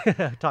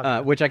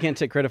 Yeah, which I can't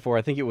take credit for.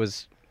 I think it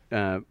was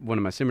one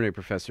of my seminary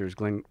professors,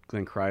 Glenn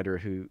Kreider,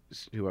 who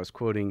I was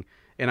quoting,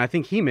 and I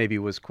think he maybe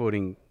was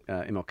quoting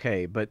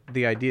MLK. But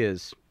the idea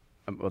is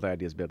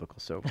biblical,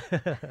 so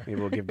maybe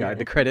we'll give God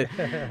the credit.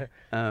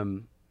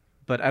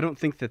 But I don't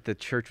think that the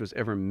church was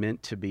ever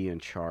meant to be in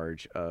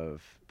charge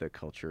of the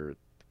culture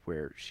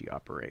where she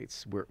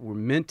operates. We're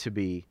meant to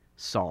be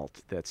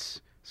salt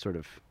that's sort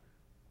of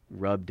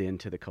rubbed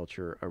into the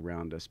culture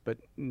around us, but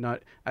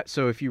not.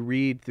 So if you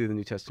read through the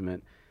New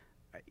Testament,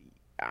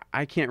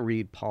 I can't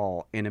read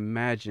Paul and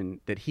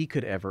imagine that he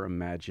could ever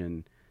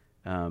imagine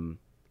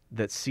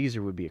that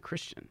Caesar would be a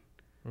Christian.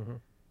 Mm-hmm.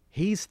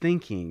 He's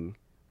thinking,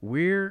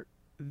 we're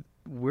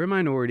a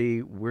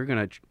minority. We're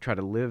going to try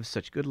to live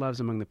such good lives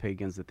among the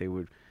pagans that they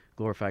would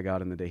glorify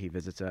God in the day he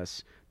visits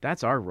us.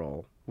 That's our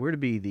role. We're to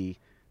be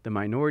the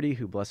minority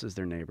who blesses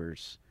their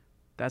neighbors.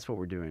 That's what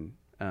we're doing.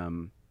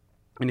 And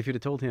if you'd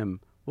have told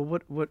him,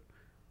 well,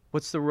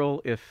 what's the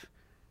role if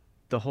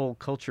the whole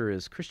culture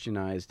is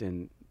Christianized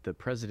and the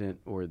president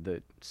or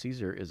the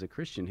Caesar is a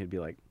Christian, he'd be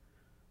like,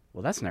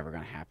 well, that's never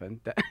going to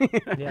happen.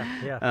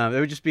 Yeah. It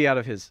would just be out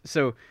of his.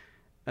 So,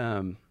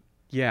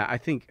 I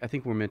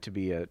think we're meant to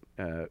be a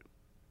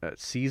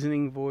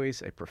seasoning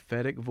voice, a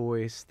prophetic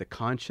voice, the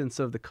conscience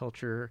of the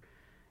culture.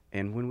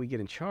 And when we get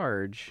in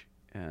charge,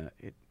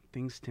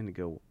 things tend to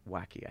go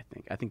wacky,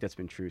 I think that's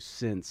been true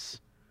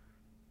since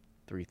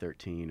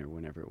 313 or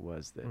whenever it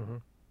was that,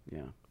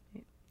 yeah.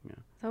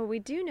 So we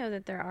do know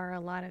that there are a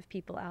lot of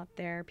people out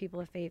there, people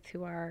of faith,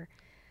 who are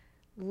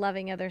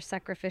loving others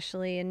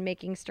sacrificially and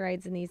making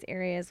strides in these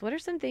areas, what are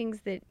some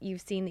things that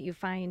you've seen that you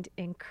find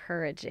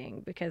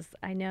encouraging? Because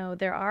I know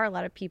there are a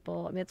lot of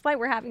people, I mean, it's why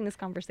we're having this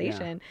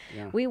conversation.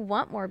 Yeah. We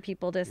want more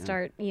people to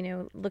start,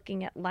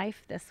 looking at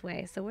life this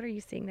way. So what are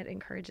you seeing that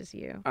encourages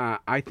you?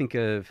 I think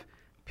of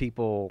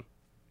people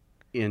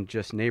in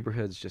just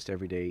neighborhoods, just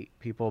everyday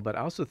people, but I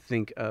also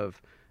think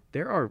of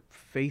there are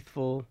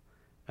faithful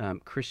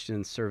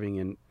Christians serving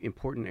in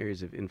important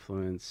areas of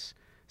influence.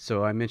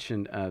 So I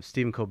mentioned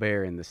Stephen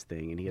Colbert in this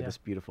thing, and he had this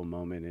beautiful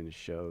moment in his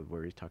show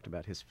where he talked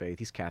about his faith.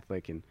 He's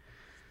Catholic, and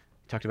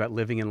he talked about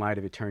living in light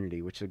of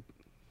eternity, which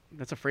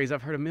that's a phrase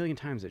I've heard a million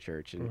times at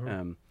church.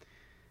 And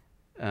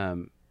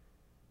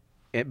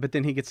but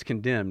then he gets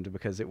condemned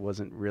because it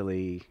wasn't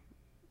the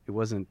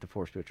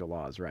four spiritual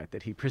laws, right,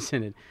 that he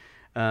presented.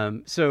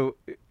 So,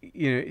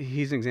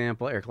 he's an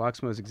example. Eric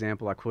Loxmo's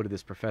example. I quoted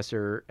this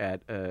professor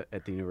at the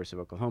University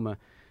of Oklahoma,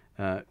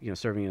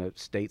 serving in a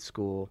state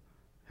school,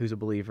 who's a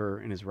believer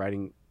and is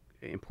writing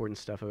important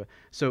stuff.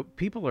 So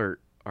people are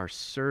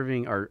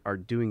serving, are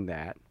doing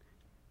that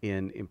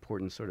in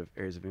important sort of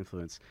areas of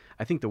influence.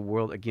 I think the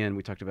world, again,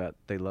 we talked about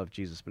they love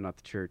Jesus but not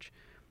the church.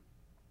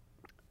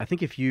 I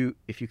think if you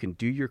can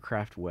do your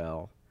craft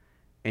well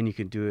and you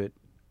can do it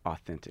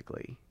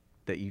authentically,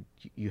 that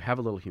you have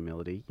a little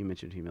humility. You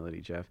mentioned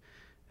humility, Jeff.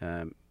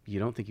 You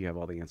don't think you have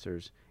all the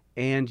answers,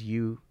 and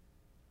you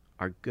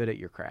are good at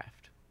your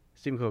craft.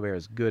 Stephen Colbert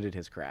is good at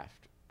his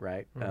craft,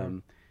 right?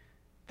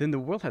 Then the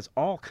world has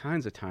all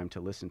kinds of time to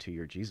listen to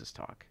your Jesus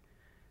talk.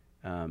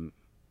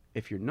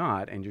 If you're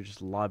not, and you're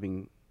just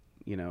lobbing,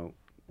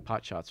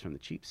 pot shots from the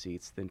cheap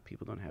seats, then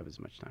people don't have as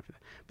much time for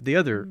that. But the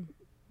other,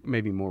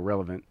 maybe more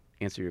relevant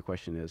answer to your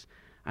question is,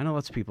 I know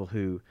lots of people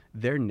who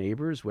their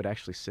neighbors would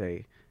actually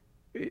say,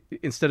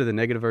 instead of the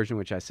negative version,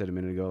 which I said a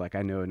minute ago, like,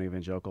 I know an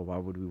evangelical, why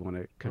would we want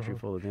a country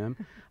full of them?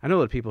 I know a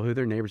lot of people who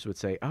their neighbors would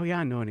say, oh yeah,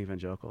 I know an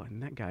evangelical,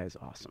 and that guy is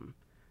awesome.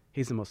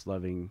 He's the most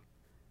loving.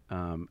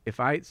 If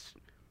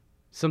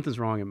something's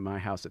wrong in my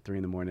house at 3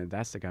 a.m,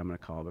 that's the guy I'm going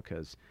to call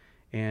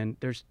and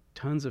there's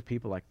tons of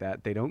people like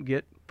that. They don't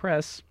get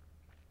press.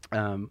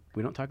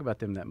 We don't talk about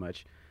them that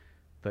much,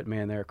 but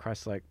man, they're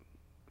Christ-like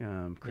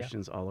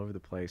Christians all over the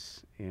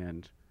place,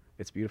 and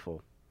it's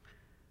beautiful.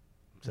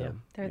 So,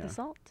 they're the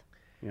salt.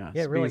 Yeah,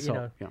 really,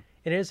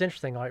 it is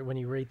interesting, like, when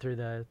you read through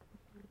the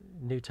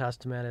New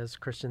Testament, as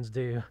Christians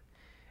do,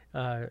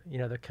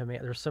 the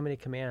command. There's so many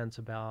commands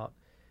about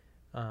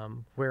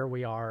where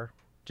we are,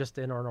 just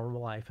in our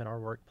normal life, in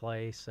our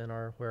workplace, in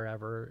our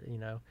wherever,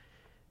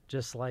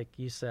 just like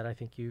you said. I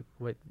think you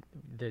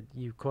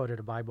quoted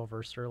a Bible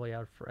verse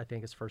earlier. I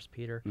think it's 1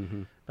 Peter,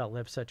 about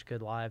live such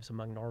good lives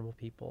among normal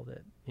people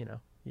that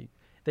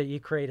that you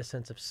create a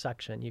sense of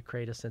suction, you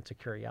create a sense of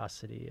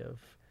curiosity of.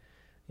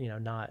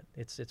 Not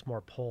it's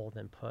more pull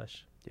than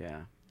push.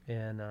 Yeah.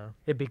 And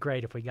it'd be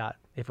great if we got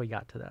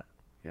to that.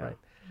 Yeah.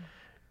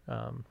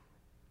 Right.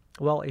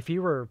 Well, if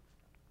you were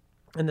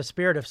in the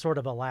spirit of sort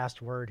of a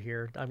last word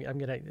here, I'm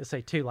going to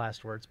say 2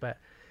 last words, but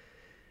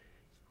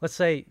let's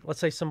say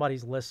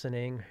somebody's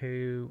listening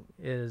who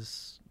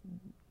is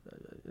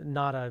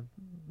not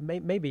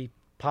maybe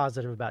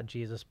positive about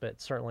Jesus,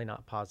 but certainly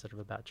not positive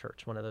about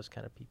church. One of those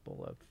kind of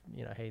people of,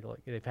 hey,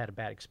 look, they've had a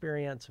bad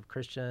experience of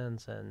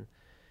Christians,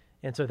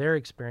 and so their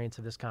experience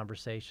of this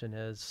conversation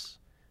is,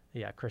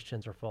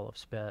 Christians are full of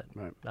spit.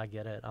 Right. I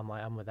get it.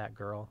 I'm with that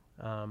girl.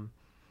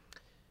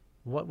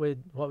 What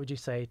would you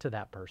say to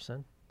that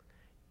person,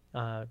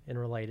 and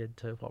related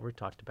to what we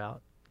talked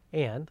about,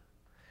 and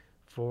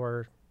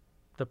for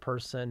the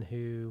person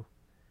who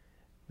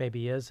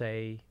maybe is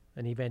an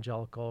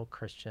evangelical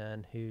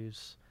Christian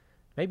who's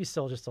maybe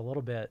still just a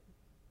little bit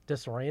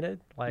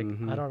disoriented, like,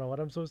 I don't know what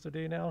I'm supposed to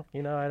do now.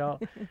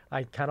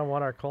 I kind of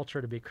want our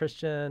culture to be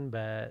Christian,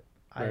 but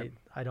right.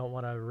 I don't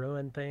want to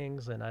ruin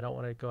things, and I don't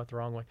want to go it the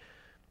wrong way.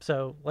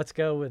 So let's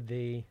go with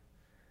the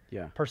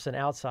person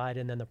outside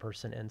and then the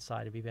person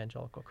inside of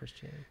evangelical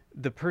Christianity.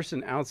 The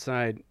person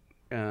outside,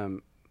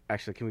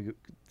 actually, can we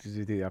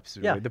do the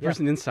opposite way? The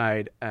person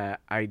inside,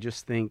 I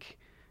just think,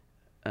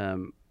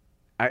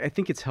 I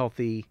think it's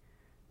healthy.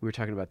 We were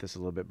talking about this a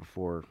little bit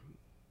before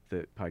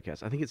the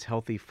podcast. I think it's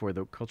healthy for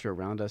the culture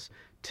around us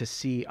to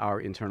see our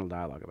internal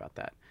dialogue about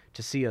that,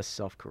 to see us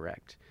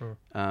self-correct.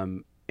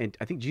 And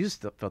I think Jesus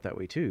felt that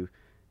way too.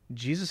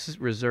 Jesus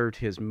reserved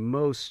his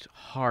most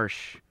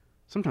harsh,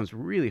 sometimes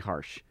really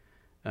harsh,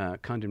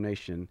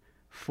 condemnation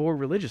for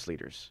religious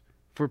leaders,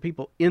 for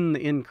people in the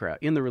in crowd,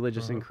 in the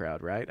religious in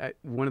crowd. Right.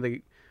 One of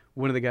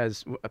the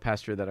guys, a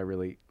pastor that I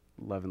really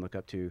love and look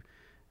up to,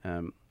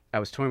 I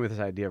was toying with this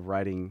idea of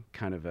writing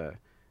kind of a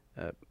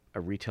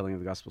retelling of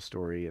the gospel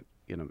story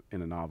in a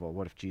novel.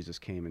 What if Jesus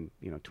came in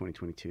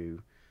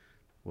 2022?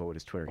 What would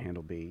his Twitter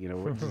handle be?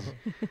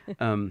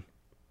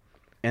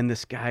 And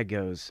this guy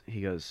goes,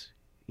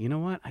 you know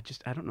what?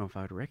 I don't know if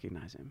I would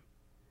recognize him.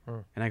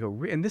 And I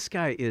go, and this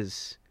guy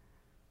is,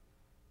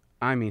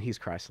 he's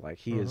Christ-like.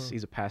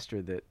 He's a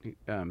pastor that,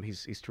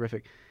 he's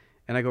terrific.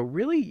 And I go,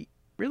 really?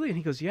 And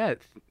he goes, yeah,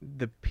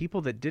 the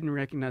people that didn't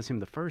recognize him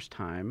the first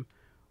time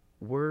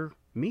were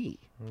me.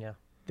 Yeah.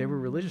 They were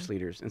religious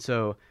leaders. And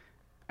so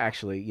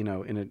actually, you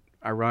know, in an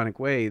ironic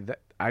way, that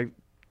I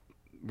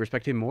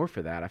respect him more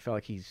for that. I feel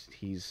like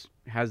he's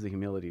has the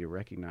humility to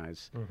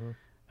recognize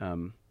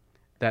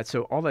that.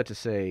 So all that to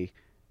say,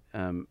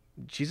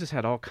 Jesus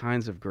had all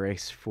kinds of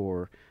grace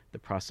for the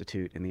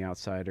prostitute and the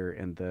outsider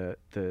and the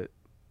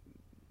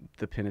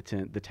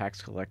penitent, the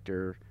tax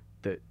collector,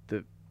 the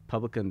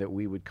publican that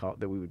we would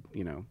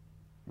you know,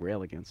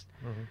 rail against.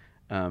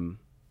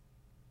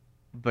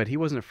 But he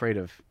wasn't afraid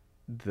of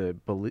the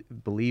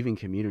believing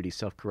community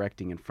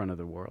self-correcting in front of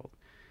the world.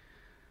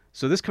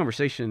 So this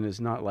conversation is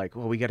not like,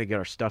 well, we got to get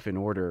our stuff in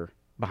order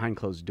behind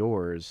closed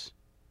doors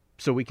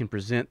so we can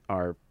present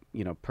our,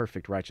 you know,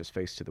 perfect righteous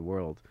face to the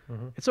world.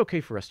 It's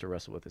okay for us to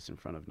wrestle with this in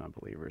front of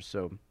non-believers.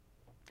 So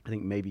I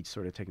think maybe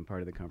sort of taking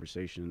part of the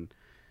conversation,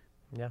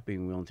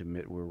 being willing to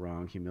admit we're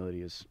wrong,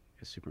 humility is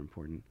super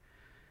important.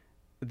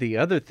 The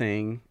other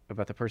thing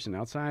about the person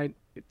outside,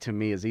 to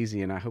me, is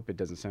easy, and I hope it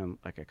doesn't sound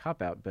like a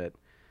cop-out, but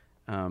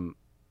I'm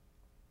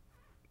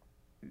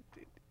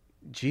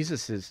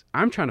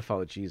trying to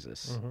follow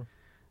Jesus.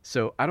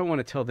 So I don't want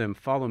to tell them,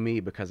 follow me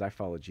because I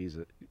follow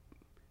Jesus.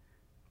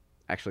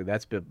 Actually,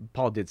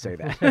 Paul did say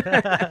that.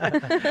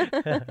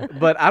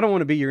 But I don't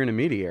want to be your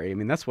intermediary. I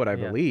mean, that's what I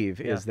believe,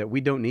 is that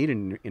we don't need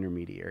an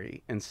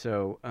intermediary. And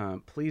so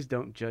please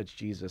don't judge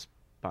Jesus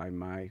by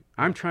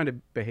I'm trying to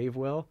behave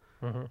well,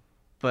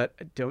 but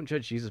don't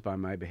judge Jesus by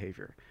my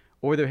behavior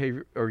or the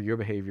behavior or your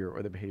behavior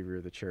or the behavior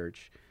of the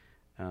church.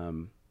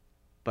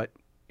 But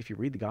if you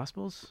read the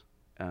Gospels,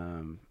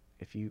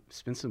 if you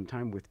spend some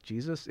time with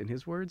Jesus in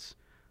his words,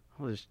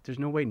 there's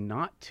no way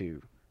not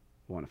to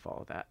want to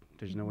follow that.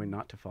 There's no way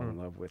not to fall in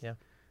love with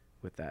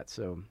that.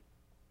 So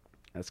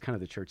that's kind of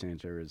the church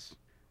answer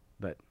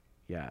but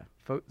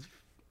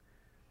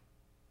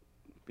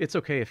it's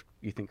okay if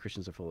you think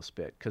Christians are full of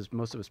spit, because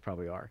most of us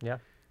probably are.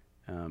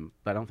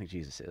 But I don't think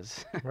Jesus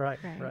is. Right.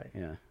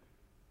 Yeah.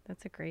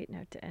 That's a great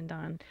note to end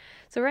on.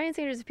 So Ryan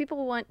Sanders, if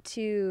people want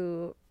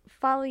to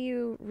follow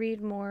you,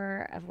 read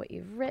more of what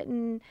you've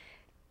written,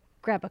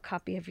 grab a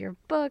copy of your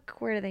book,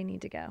 where do they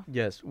need to go?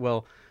 Yes.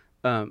 Well,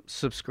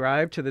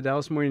 subscribe to the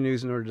Dallas Morning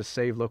News in order to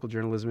save local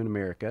journalism in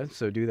America.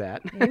 So do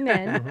that.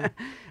 Amen.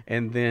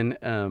 And then,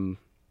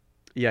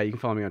 you can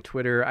follow me on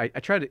Twitter. I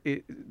try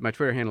to. My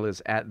Twitter handle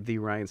is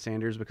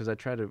 @TheRyanSanders because I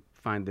try to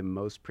find the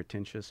most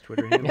pretentious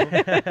Twitter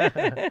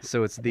handle.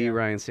 So it's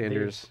Ryan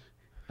Sanders.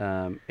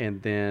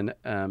 And then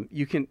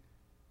you can.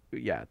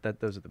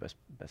 Those are the best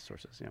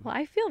sources. Yeah. Well,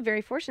 I feel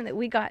very fortunate that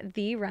we got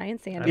the Ryan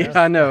Sanders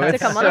I know. to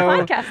come on the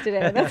podcast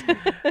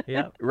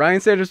today.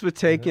 Ryan Sanders was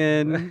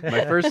taken.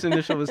 My first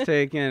initial was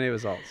taken. It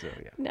was also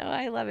No,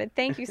 I love it.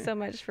 Thank you so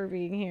much for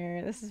being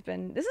here. This has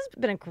been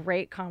a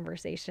great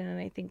conversation, and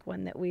I think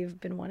one that we've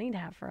been wanting to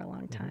have for a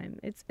long time.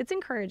 It's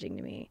encouraging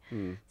to me.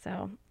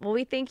 So,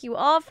 we thank you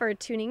all for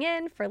tuning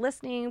in, for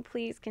listening.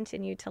 Please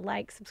continue to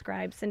like,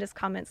 subscribe, send us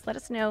comments. Let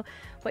us know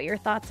what your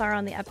thoughts are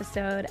on the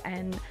episode,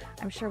 and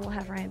I'm sure we'll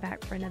have Ryan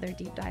back for another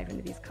deep dive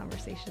into these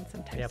conversations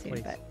sometime soon.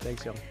 Please. But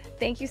thanks, y'all.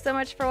 Thank you so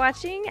much for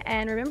watching,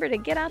 and remember to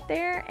get out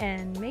there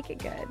and make it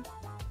good.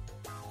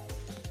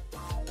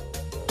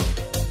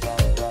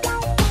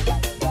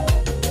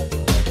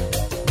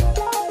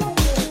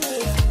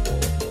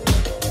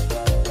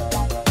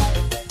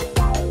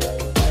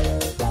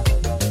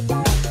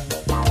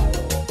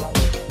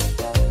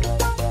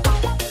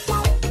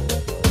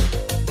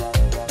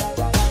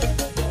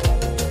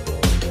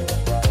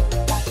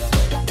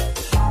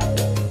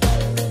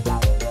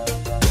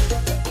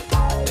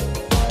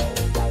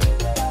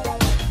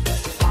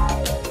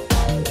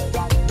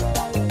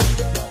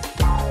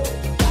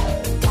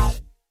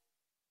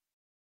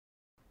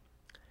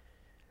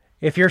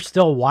 If you're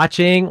still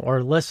watching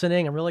or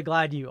listening, I'm really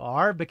glad you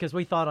are, because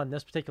we thought on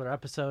this particular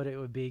episode it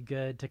would be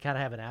good to kind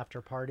of have an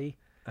after party.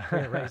 But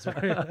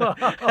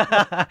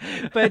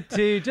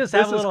to just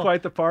have a little... This is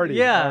quite the party.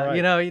 Yeah, right.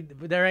 you know,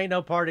 there ain't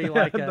no party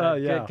like a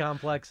good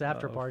complex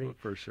after party.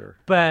 For sure.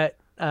 But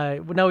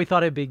no, we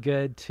thought it'd be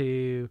good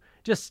to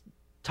just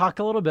talk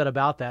a little bit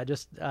about that.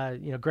 Just,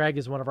 Greg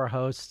is one of our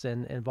hosts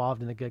and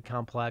involved in the Good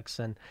Complex,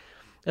 and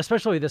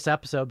especially this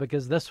episode,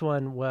 because this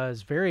one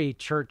was very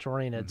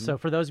church-oriented. So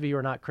for those of you who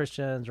are not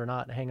Christians or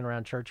not hanging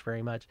around church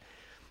very much,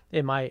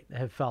 it might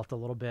have felt a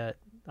little bit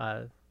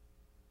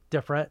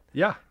different.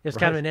 Yeah. It's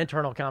kind of an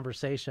internal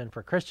conversation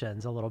for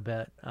Christians a little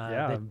bit.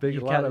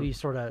 You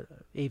sort of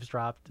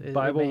eavesdropped.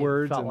 Bible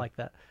words felt and like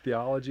that.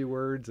 Theology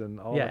words and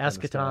all that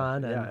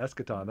eschaton. Kind of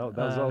stuff. Eschaton. That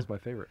was always my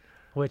favorite.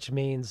 Which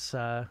means...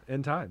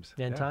 end times.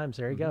 End times.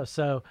 There you go.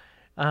 So...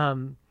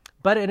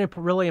 but in a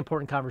really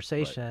important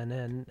conversation. Right.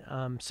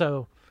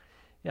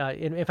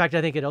 And in fact, I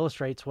think it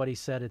illustrates what he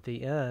said at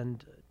the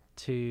end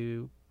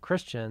to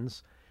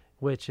Christians,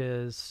 which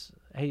is,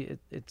 hey,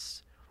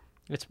 it's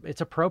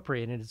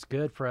appropriate and it's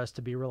good for us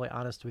to be really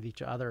honest with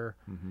each other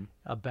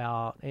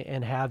about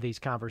and have these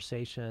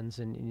conversations.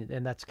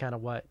 And that's kind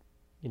of what,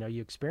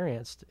 you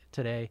experienced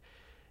today,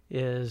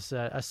 is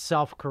a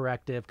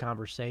self-corrective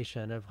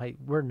conversation of, like,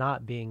 we're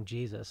not being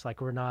Jesus. Like,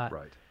 we're not...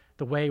 Right.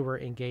 The way we're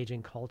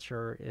engaging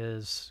culture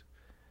is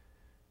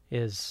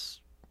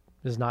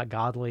is not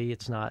godly.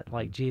 It's not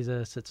like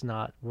Jesus. It's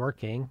not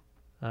working,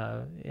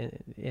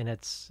 and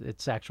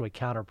it's actually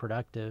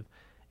counterproductive,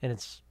 and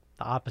it's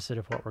the opposite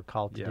of what we're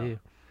called to do.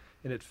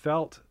 And it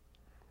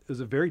was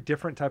a very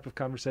different type of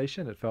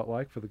conversation. It felt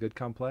like for the Good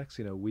Complex,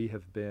 we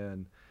have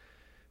been.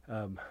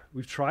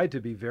 We've tried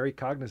to be very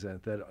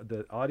cognizant that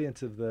the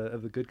audience of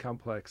the Good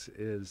Complex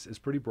is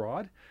pretty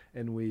broad,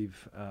 and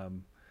we've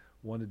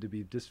wanted to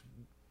be just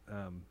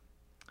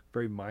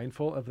very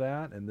mindful of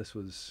that. And this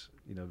was,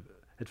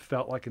 it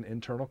felt like an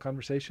internal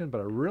conversation, but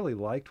I really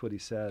liked what he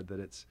said, that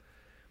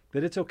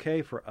it's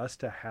okay for us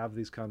to have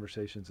these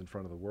conversations in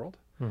front of the world.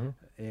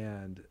 Mm-hmm.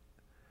 And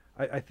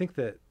I think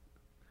that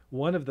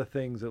one of the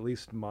things, at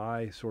least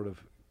my sort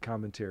of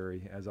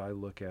commentary as I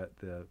look at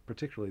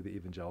particularly the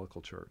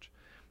evangelical church,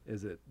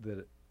 is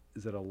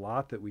that a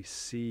lot that we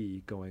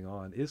see going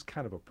on is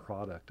kind of a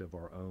product of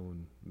our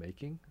own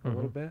making a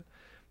little bit,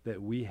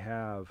 that we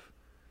have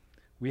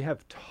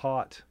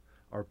taught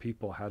our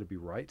people how to be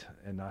right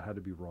and not how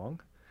to be wrong.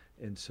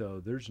 And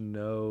so there's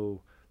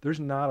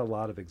not a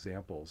lot of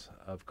examples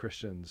of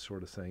Christians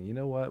sort of saying, you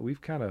know what,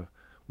 we've kind of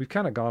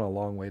gone a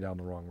long way down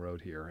the wrong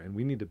road here, and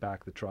we need to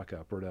back the truck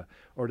up, or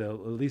to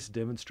at least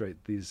demonstrate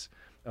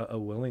a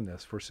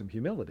willingness for some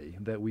humility,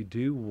 that we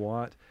do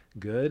want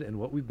good, and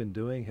what we've been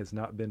doing has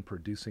not been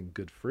producing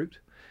good fruit.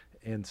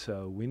 And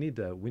so we need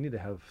to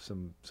have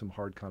some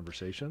hard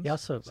conversations. Yeah,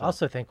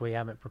 also think we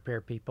haven't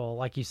prepared people.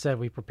 Like you said,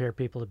 we prepare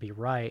people to be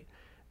right,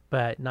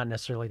 but not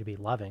necessarily to be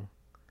loving.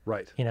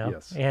 Right.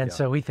 Yes. And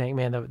so we think,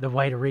 man, the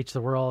way to reach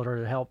the world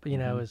or to help,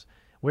 is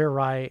we're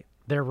right,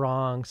 they're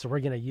wrong. So we're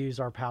going to use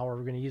our power.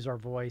 We're going to use our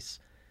voice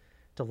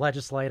to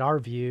legislate our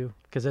view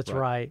because it's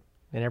right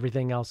and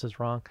everything else is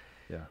wrong.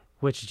 Yeah.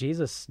 Which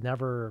Jesus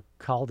never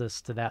called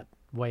us to that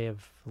way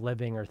of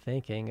living or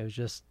thinking. It was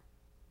just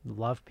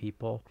love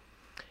people,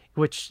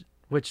 which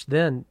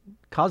then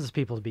causes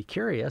people to be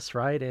curious,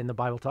 right? And the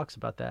Bible talks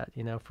about that,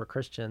 for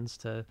Christians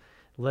to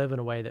live in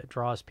a way that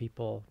draws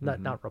people,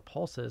 not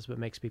repulses, but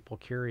makes people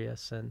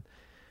curious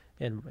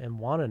and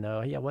want to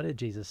know, what did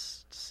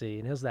Jesus see?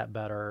 And is that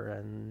better?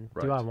 And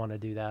do I want to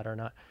do that or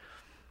not?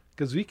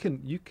 Because you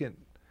can,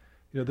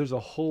 there's a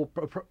whole,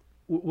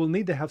 we'll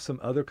need to have some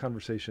other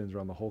conversations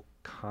around the whole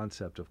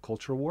concept of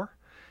culture war.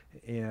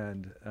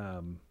 And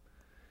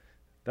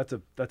that's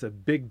a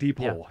big, deep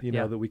hole,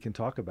 that we can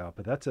talk about.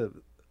 But that's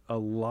a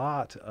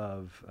lot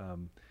of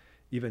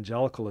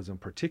evangelicalism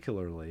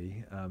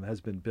particularly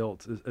has been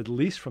built, at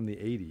least from the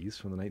 80s,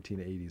 from the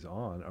 1980s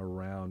on,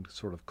 around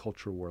sort of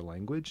culture war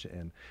language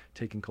and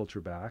taking culture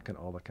back and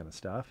all that kind of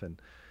stuff.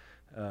 And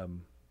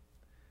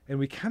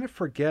we kind of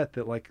forget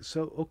that,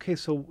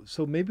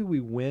 so maybe we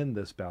win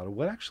this battle.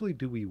 What actually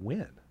do we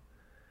win?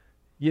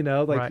 You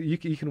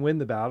can win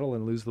the battle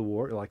and lose the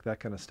war, like that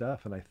kind of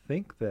stuff. And I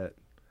think that,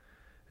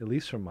 at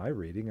least from my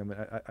reading,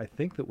 I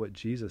think that what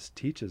Jesus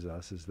teaches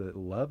us is that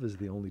love is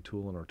the only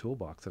tool in our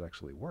toolbox that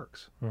actually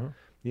works. And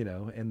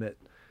that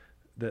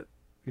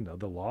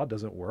the law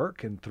doesn't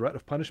work and threat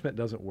of punishment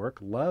doesn't work.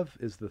 Love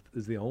is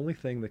the only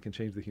thing that can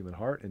change the human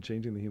heart, and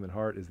changing the human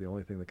heart is the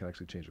only thing that can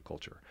actually change a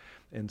culture.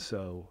 And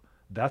so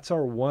that's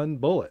our one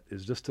bullet,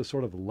 is just to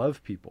sort of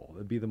love people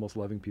and be the most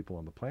loving people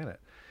on the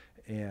planet.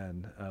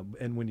 And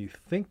when you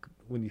think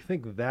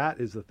that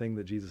is the thing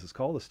that Jesus has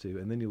called us to,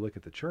 and then you look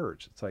at the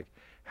church, it's like,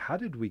 how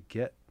did we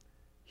get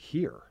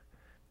here?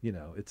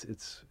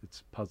 It's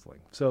puzzling.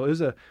 So it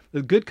was a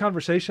good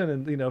conversation,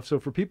 and so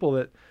for people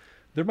that,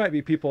 there might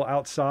be people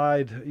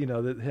outside,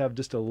 that have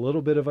just a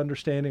little bit of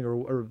understanding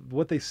or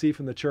what they see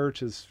from the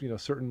church is,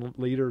 certain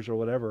leaders or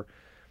whatever,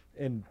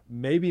 and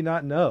maybe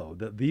not know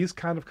that these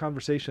kind of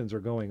conversations are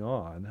going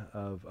on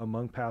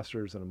among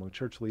pastors and among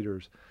church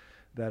leaders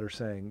that are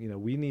saying,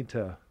 we need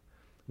to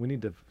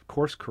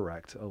course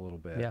correct a little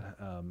bit. Yeah.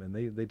 And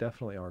they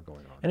definitely are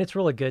going on. And it's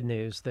really good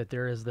news that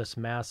there is this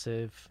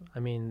massive,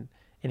 in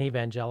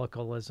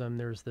evangelicalism,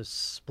 there's this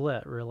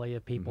split really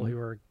of people who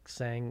are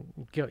saying,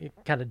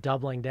 kind of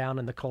doubling down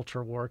in the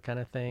culture war kind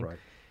of thing.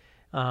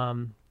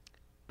 Right.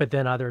 But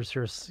then others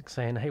are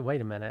saying, hey,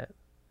 wait a minute.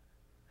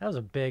 That was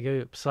a big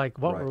oops. Like,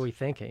 what were we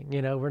thinking?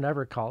 We're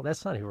never called.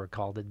 That's not who we're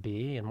called to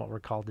be and what we're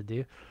called to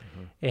do.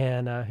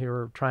 And who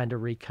are trying to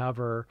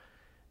recover.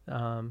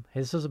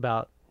 This is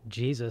about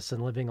Jesus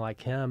and living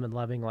like him and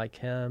loving like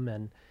him.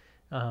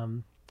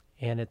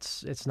 And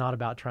it's not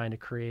about trying to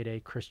create a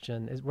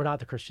Christian. We're not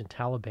the Christian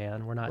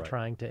Taliban. We're not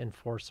trying to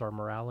enforce our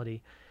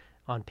morality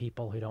on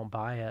people who don't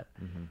buy it.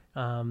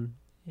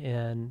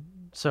 And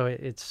so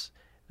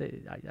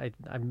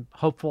I'm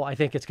hopeful. I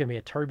think it's going to be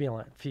a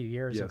turbulent few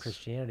years in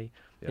Christianity.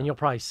 Yeah. And you'll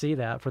probably see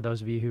that for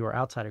those of you who are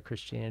outside of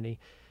Christianity.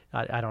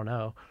 I don't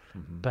know.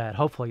 But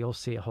hopefully you'll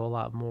see a whole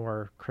lot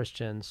more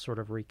Christians sort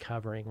of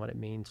recovering what it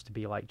means to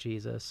be like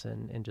Jesus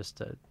and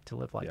just to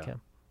live like him.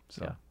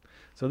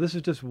 So this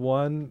is just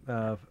one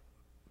of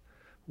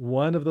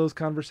those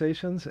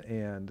conversations.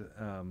 And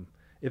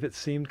if it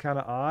seemed kind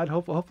of odd,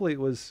 hopefully it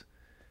was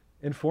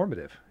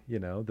informative,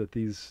 that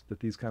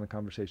these kind of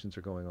conversations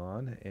are going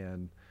on.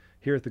 And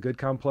here at the Good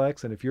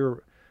Complex, and if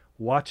you're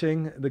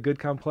watching the Good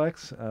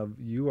Complex,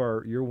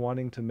 you're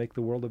wanting to make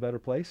the world a better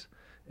place,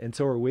 and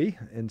so are we.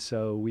 And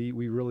so we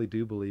really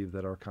do believe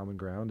that our common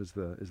ground is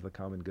the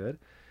common good.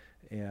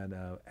 And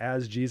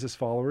as Jesus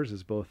followers,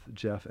 as both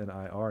Jeff and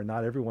I are,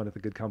 not everyone at the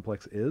Good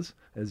Complex is,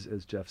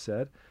 as Jeff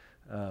said.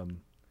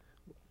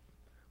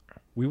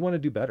 We want to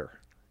do better.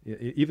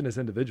 Even as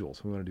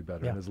individuals, we want to do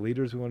better. Yeah. And as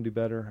leaders, we want to do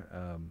better.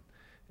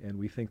 And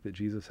we think that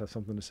Jesus has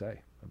something to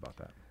say about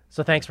that.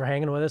 So thanks for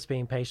hanging with us,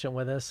 being patient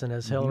with us. And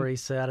as Hillary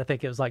said, I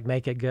think it was like,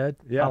 make it good.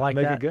 Yeah, I like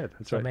make that. it good.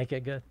 That's so right. Make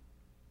it good.